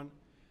harp on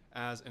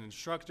as an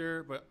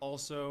instructor, but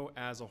also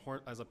as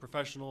a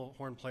professional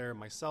horn player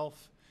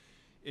myself,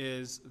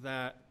 is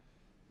that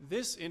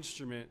this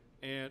instrument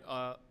and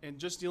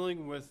just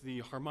dealing with the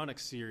harmonic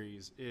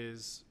series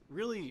is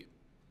really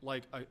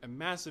like a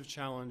massive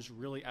challenge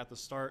really at the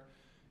start,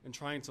 and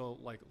trying to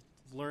like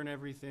learn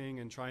everything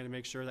and trying to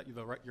make sure that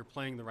you're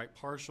playing the right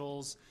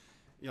partials.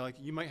 You know, like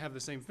you might have the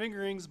same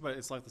fingerings, but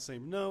it's like the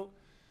same note.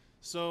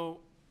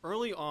 So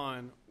early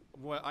on,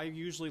 what I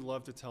usually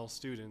love to tell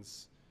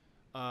students,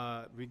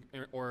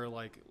 or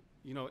like,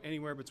 you know,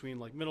 anywhere between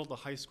like middle to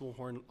high school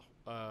horn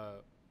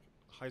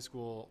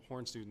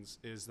students,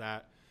 is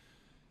that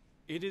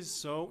it is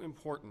so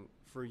important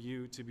for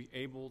you to be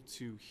able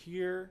to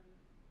hear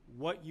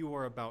what you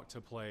are about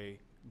to play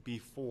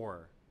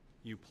before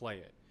you play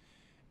it.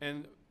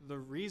 And the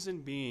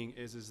reason being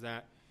is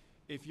that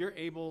if you're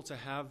able to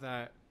have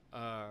that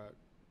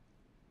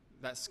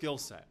skill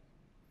set,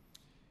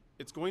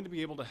 it's going to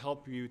be able to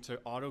help you to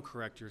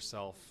auto-correct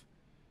yourself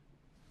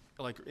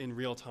like in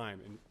real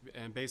time,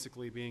 and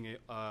basically being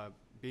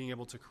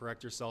able to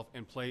correct yourself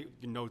and play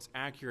your notes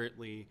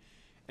accurately,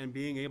 and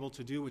being able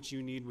to do what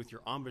you need with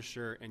your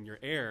embouchure and your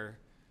air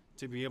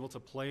to be able to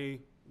play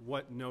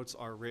what notes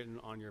are written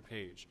on your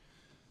page.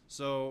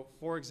 So,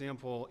 for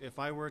example, if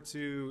I were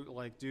to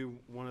like do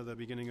one of the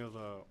beginning of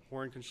the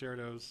horn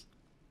concertos,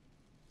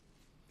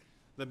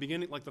 the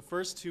beginning, like the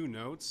first two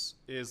notes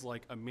is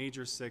like a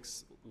major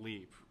six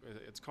leap.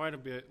 It's quite a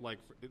bit like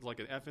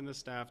an F in the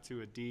staff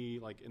to a D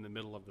like in the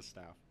middle of the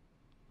staff.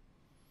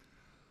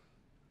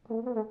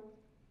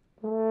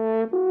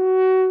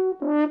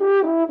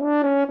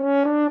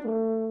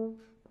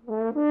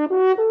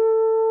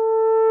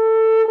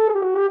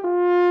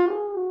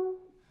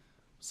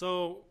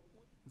 So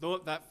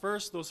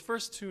those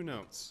first two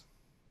notes,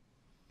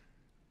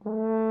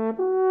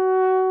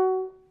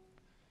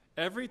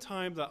 every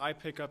time that I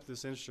pick up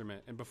this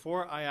instrument and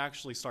before I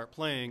actually start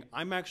playing,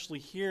 I'm actually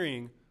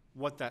hearing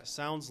what that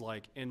sounds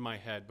like in my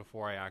head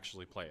before I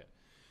actually play it.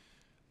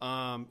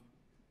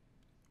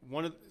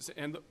 One of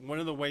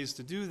the ways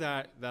to do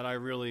that I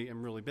really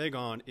am really big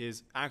on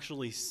is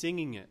actually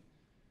singing it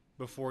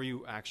before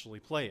you actually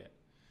play it.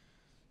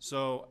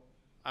 So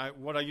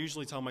what I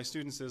usually tell my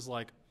students is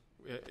like,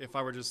 if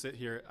I were to sit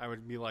here, I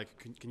would be like,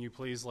 can you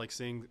please like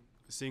sing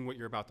what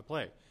you're about to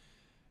play?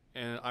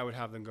 And I would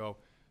have them go,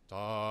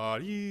 da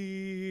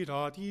dee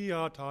da dee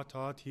ta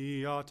ta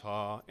tee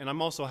ta. And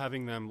I'm also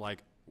having them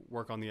like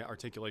work on the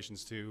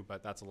articulations too,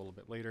 but that's a little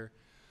bit later.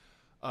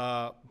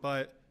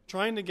 But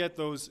trying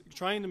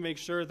to make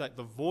sure that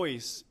the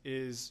voice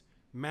is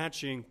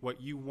matching what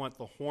you want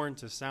the horn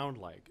to sound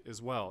like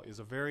as well is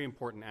a very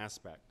important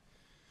aspect.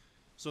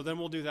 So then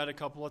we'll do that a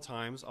couple of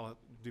times. I'll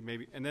do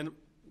maybe, and then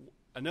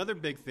another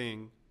big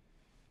thing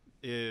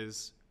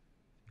is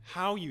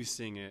how you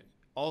sing it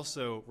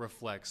also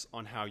reflects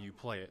on how you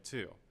play it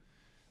too.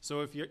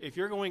 So if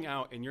you're going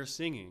out and you're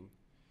singing,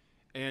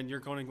 and you're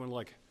going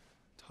like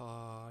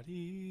ta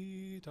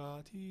dee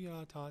ta ti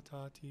ta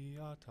ta ti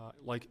ta,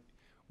 like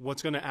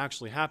what's going to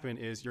actually happen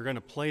is you're going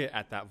to play it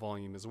at that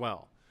volume as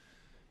well.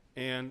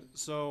 And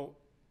so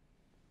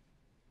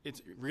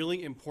it's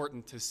really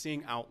important to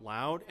sing out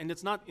loud, and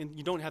it's not, and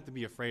you don't have to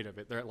be afraid of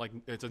it. They're like,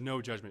 it's a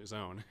no judgment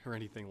zone or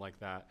anything like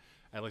that.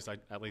 At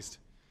least,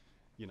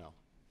 you know.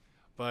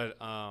 But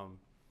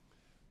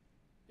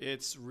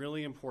it's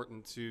really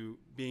important to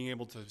being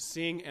able to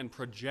sing and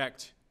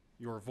project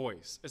your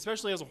voice,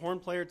 especially as a horn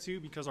player too,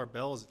 because our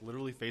bell is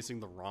literally facing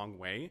the wrong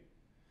way.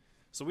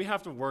 So we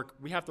have to work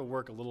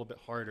a little bit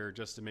harder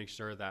just to make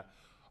sure that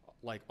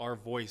like our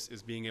voice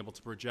is being able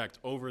to project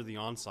over the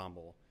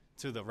ensemble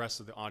to the rest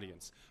of the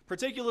audience,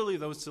 particularly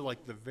those to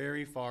like the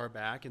very far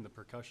back in the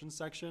percussion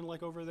section,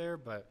 like over there.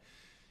 But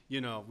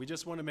you know, we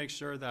just want to make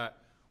sure that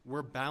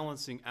we're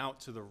balancing out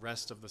to the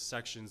rest of the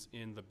sections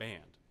in the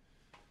band.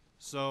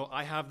 So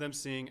I have them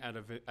sing at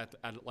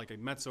like a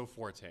mezzo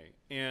forte.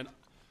 And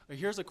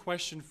here's a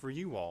question for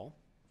you all.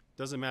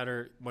 Doesn't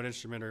matter what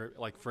instrument or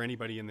like for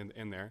anybody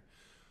in there.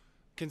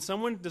 Can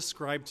someone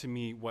describe to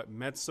me what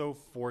mezzo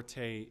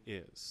forte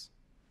is?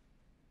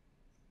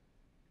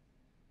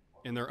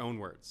 In their own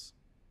words.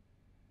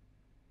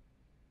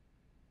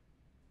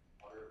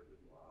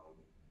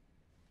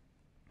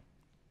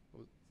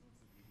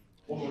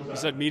 You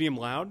said medium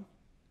loud?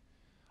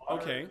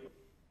 Okay.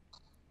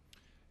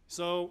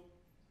 So,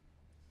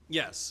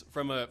 yes,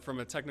 from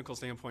a technical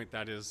standpoint,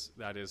 that is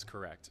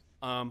correct.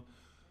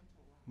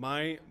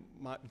 My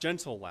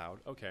gentle loud.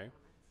 Okay.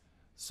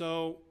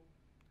 So,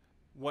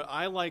 what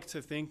I like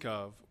to think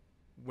of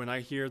when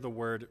I hear the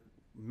word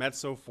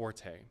mezzo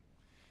forte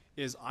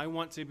is I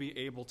want to be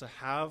able to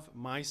have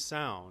my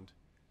sound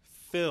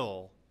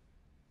fill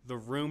the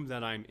room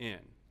that I'm in.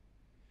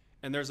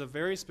 And there's a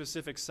very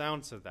specific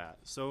sound to that.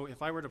 So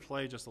if I were to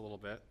play just a little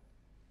bit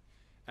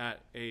at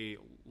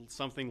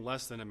something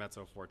less than a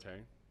mezzo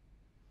forte,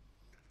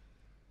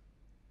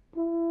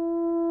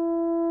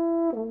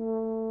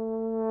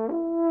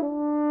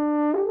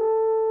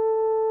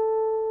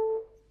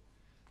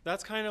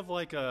 that's kind of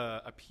like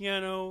a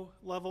piano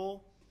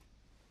level.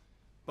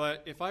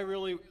 But if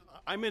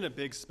I'm in a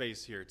big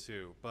space here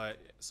too, but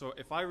so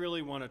if I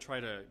really want to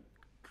try to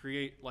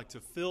create, like to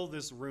fill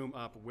this room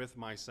up with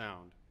my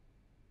sound,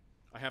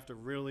 I have to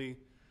really,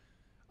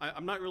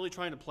 I'm not really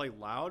trying to play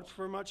loud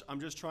for much. I'm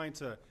just trying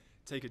to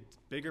take a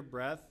bigger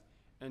breath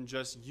and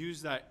just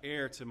use that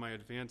air to my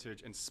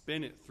advantage and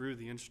spin it through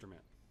the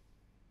instrument.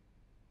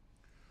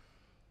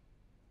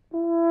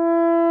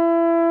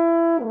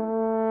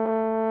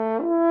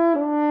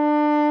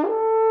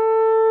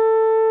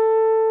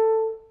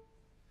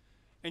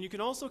 And you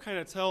can also kind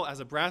of tell as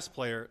a brass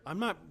player, I'm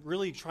not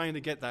really trying to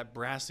get that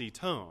brassy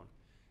tone.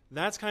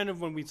 That's kind of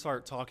when we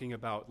start talking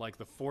about like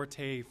the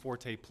forte,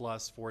 forte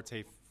plus,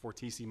 forte,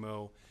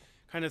 fortissimo,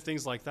 kind of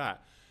things like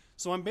that.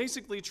 So I'm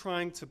basically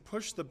trying to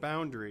push the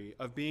boundary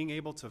of being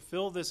able to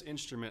fill this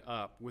instrument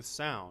up with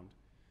sound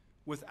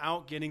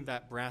without getting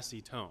that brassy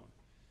tone.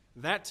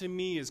 That to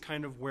me is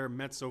kind of where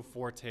mezzo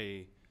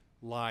forte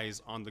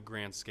lies on the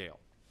grand scale.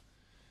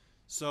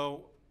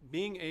 So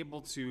being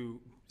able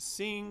to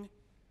sing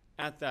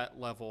at that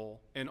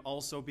level and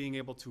also being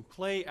able to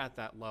play at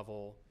that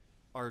level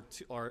are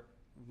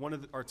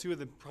two of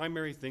the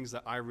primary things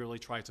that I really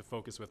try to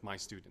focus with my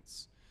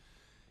students.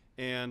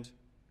 And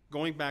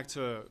going back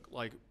to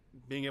like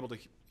being able to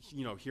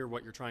hear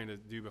what you're trying to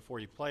do before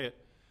you play it.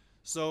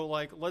 So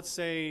like let's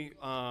say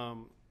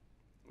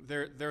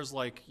there's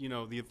like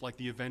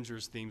the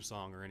Avengers theme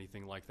song or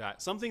anything like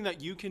that. Something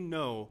that you can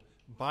know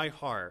by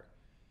heart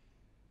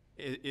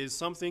is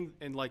something,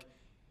 and like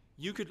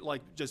you could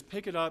like just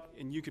pick it up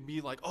and you could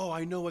be like, oh,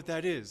 I know what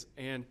that is.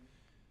 And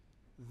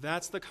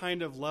that's the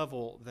kind of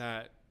level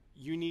that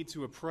you need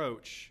to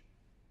approach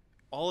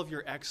all of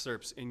your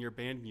excerpts in your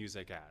band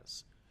music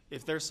as.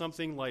 If there's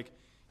something like,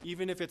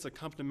 even if it's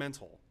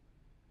accompanimental,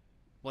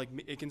 like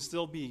it can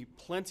still be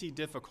plenty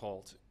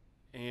difficult,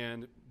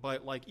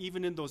 but like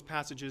even in those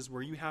passages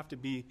where you have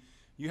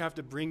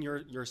to bring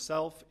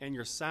yourself and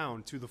your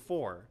sound to the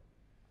fore,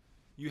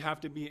 you have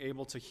to be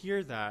able to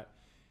hear that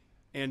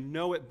and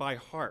know it by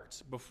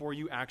heart before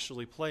you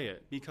actually play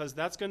it, because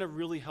that's going to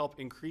really help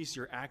increase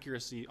your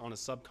accuracy on a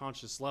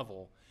subconscious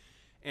level.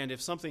 And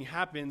if something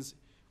happens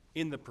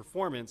in the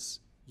performance,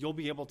 you'll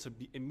be able to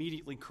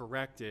immediately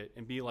correct it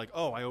and be like,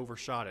 oh, I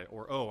overshot it,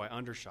 or oh, I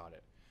undershot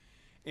it.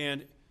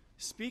 And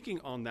speaking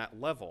on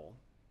that level,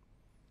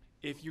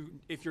 if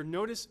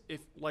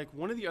like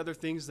one of the other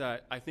things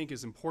that I think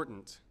is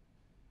important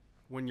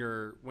when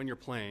you're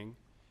playing,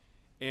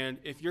 and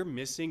if you're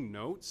missing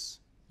notes,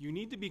 you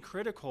need to be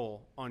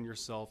critical on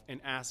yourself and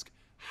ask,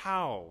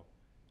 how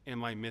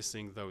am I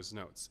missing those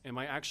notes? Am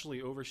I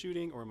actually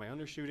overshooting or am I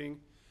undershooting?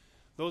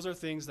 Those are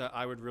things that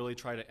I would really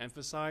try to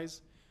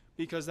emphasize,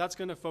 because that's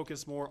going to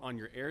focus more on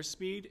your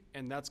airspeed,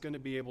 and that's going to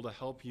be able to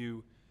help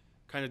you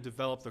kind of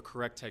develop the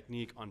correct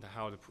technique onto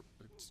how to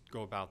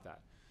go about that.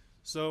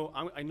 So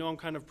I know I'm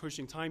kind of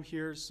pushing time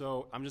here,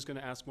 so I'm just going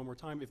to ask one more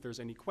time if there's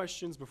any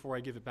questions before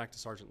I give it back to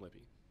Sergeant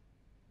Lippy.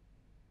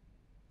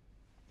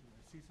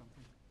 I see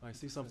something. I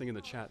see something in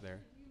the chat there.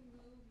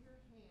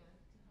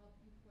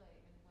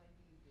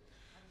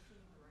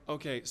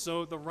 Okay,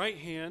 so the right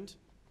hand,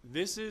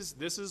 this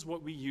is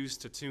what we use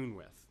to tune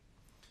with.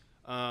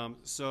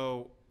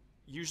 So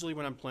usually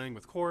when I'm playing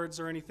with chords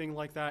or anything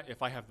like that,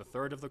 if I have the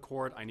third of the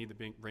chord, I need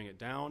to bring it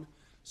down.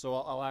 So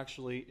I'll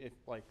actually,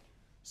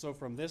 so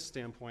from this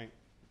standpoint,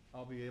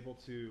 I'll be able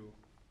to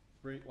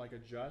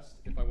adjust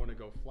if I want to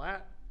go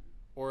flat,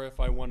 or if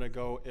I want to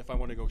go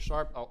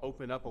sharp, I'll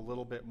open up a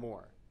little bit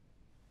more.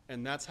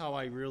 And that's how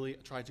I really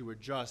try to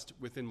adjust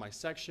within my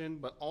section.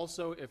 But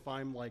also if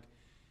I'm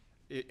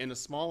in a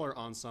smaller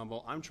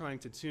ensemble, I'm trying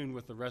to tune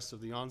with the rest of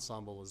the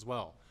ensemble as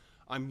well.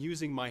 I'm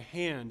using my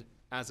hand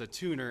as a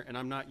tuner, and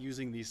I'm not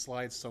using these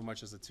slides so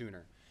much as a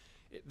tuner.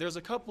 There's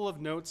a couple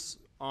of notes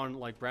on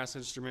brass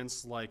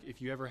instruments,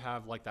 if you ever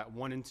have that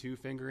 1 and 2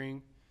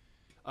 fingering,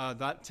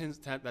 that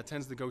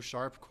tends to go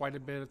sharp quite a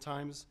bit of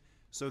times.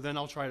 So then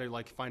I'll try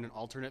to find an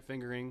alternate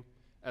fingering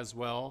as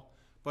well.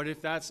 But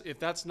if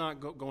that's not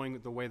going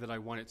the way that I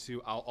want it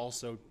to, I'll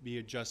also be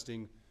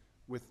adjusting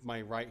with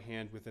my right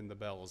hand within the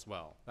bell as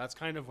well. That's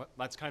kind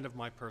of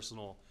my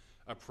personal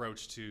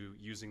approach to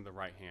using the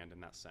right hand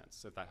in that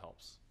sense, if that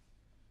helps.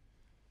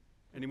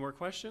 Any more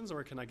questions,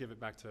 or can I give it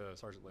back to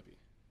Sergeant Lippy?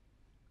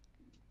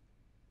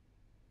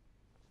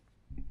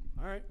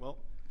 All right, well.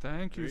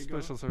 Thank you, go.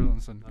 Specialist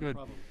Erlandson. Not Good. a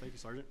problem. Thank you,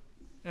 Sergeant.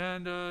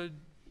 And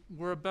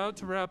we're about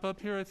to wrap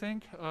up here, I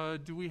think.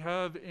 Do we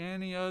have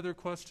any other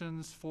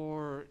questions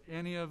for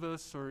any of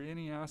us or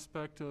any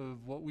aspect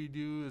of what we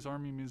do as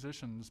Army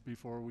musicians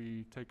before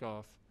we take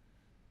off?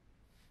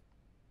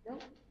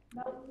 Nope.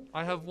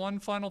 I have one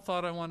final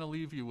thought I want to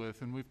leave you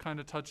with, and we've kind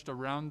of touched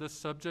around this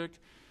subject,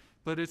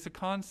 but it's a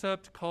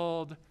concept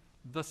called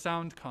the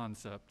sound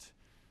concept.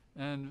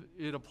 And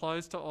it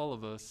applies to all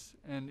of us.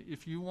 And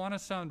if you want to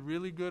sound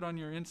really good on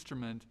your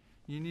instrument,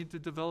 you need to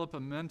develop a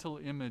mental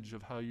image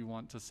of how you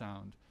want to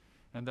sound.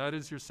 And that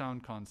is your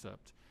sound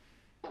concept.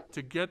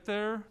 To get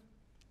there,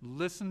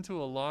 listen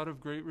to a lot of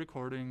great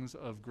recordings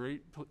of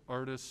great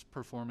artists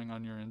performing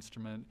on your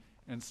instrument,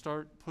 and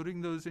start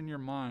putting those in your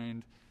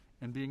mind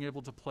and being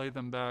able to play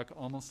them back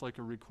almost like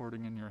a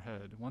recording in your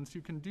head. Once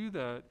you can do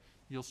that,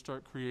 you'll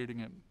start creating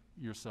it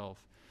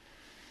yourself.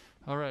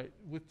 All right,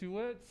 with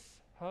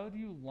duets, how do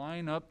you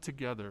line up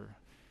together?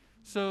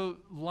 So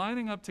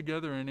lining up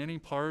together in any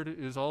part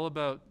is all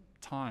about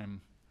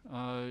time.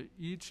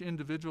 Each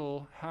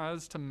individual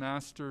has to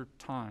master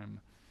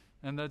time.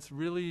 And that's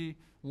really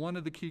one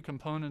of the key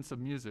components of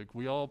music.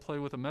 We all play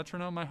with a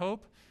metronome, I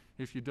hope.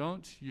 If you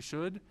don't, you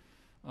should.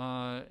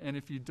 And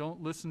if you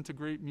don't listen to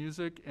great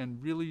music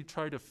and really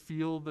try to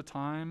feel the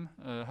time,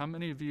 how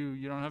many of you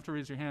don't have to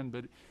raise your hand,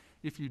 but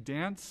if you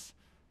dance,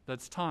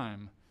 that's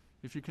time.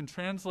 If you can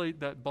translate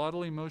that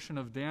bodily motion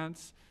of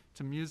dance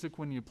to music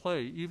when you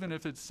play, even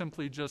if it's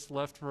simply just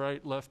left,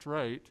 right,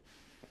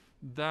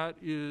 that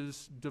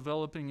is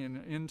developing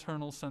an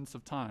internal sense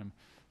of time.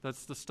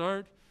 That's the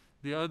start.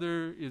 The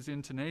other is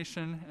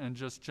intonation and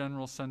just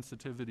general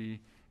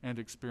sensitivity and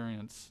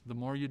experience. The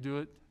more you do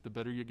it, the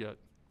better you get.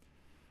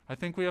 I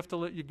think we have to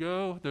let you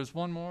go. There's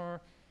one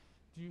more.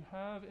 Do you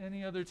have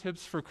any other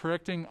tips for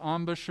correcting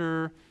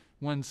embouchure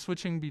when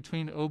switching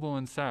between oboe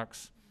and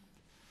sax?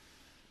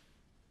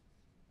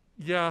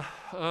 Yeah,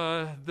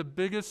 the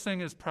biggest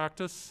thing is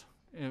practice.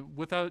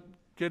 Without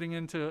getting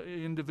into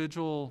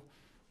individual,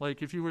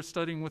 if you were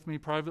studying with me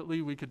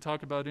privately, we could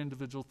talk about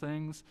individual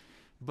things,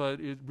 but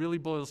it really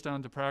boils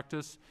down to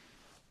practice.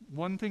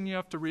 One thing you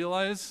have to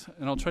realize,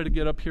 and I'll try to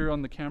get up here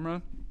on the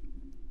camera,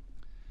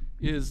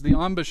 is the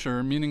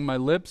embouchure, meaning my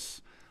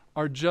lips,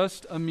 are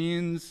just a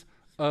means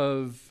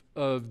of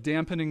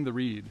dampening the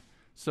reed.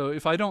 So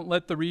if I don't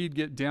let the reed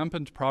get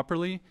dampened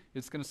properly,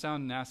 it's going to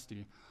sound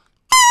nasty.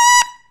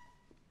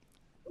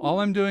 All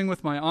I'm doing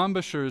with my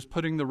embouchure is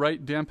putting the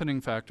right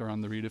dampening factor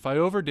on the reed. If I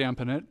over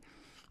dampen it,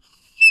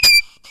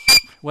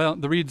 well,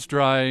 the reed's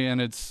dry and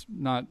it's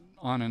not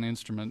on an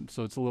instrument,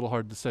 so it's a little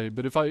hard to say.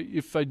 But if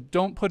I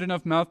don't put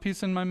enough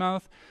mouthpiece in my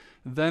mouth,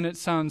 then it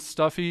sounds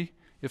stuffy.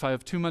 If I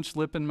have too much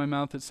lip in my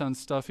mouth, it sounds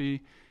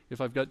stuffy. If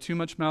I've got too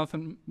much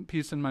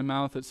mouthpiece in my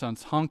mouth, it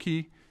sounds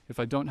honky. If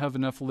I don't have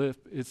enough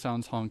lip, it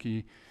sounds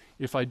honky.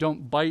 If I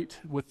don't bite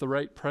with the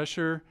right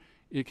pressure,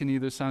 it can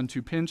either sound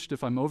too pinched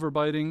if I'm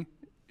overbiting.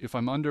 If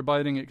I'm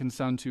underbiting, it can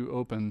sound too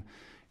open.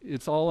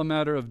 It's all a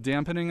matter of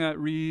dampening that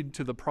reed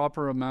to the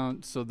proper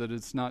amount so that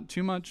it's not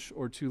too much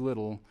or too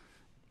little.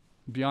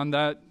 Beyond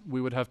that, we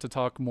would have to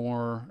talk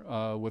more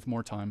with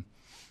more time.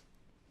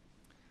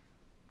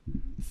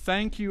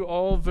 Thank you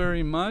all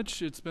very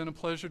much. It's been a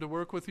pleasure to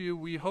work with you.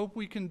 We hope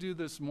we can do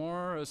this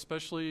more,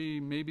 especially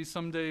maybe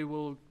someday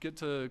we'll get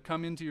to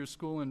come into your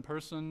school in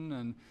person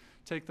and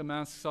take the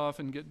masks off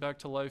and get back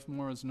to life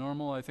more as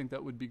normal. I think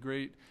that would be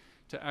great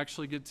to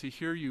actually get to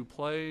hear you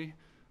play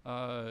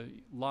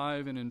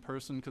live and in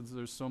person, because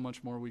there's so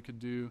much more we could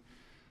do.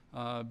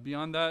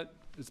 Beyond that,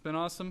 it's been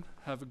awesome.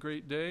 Have a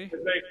great day.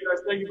 Thank you guys.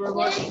 Thank you very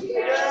much. Thank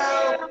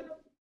you.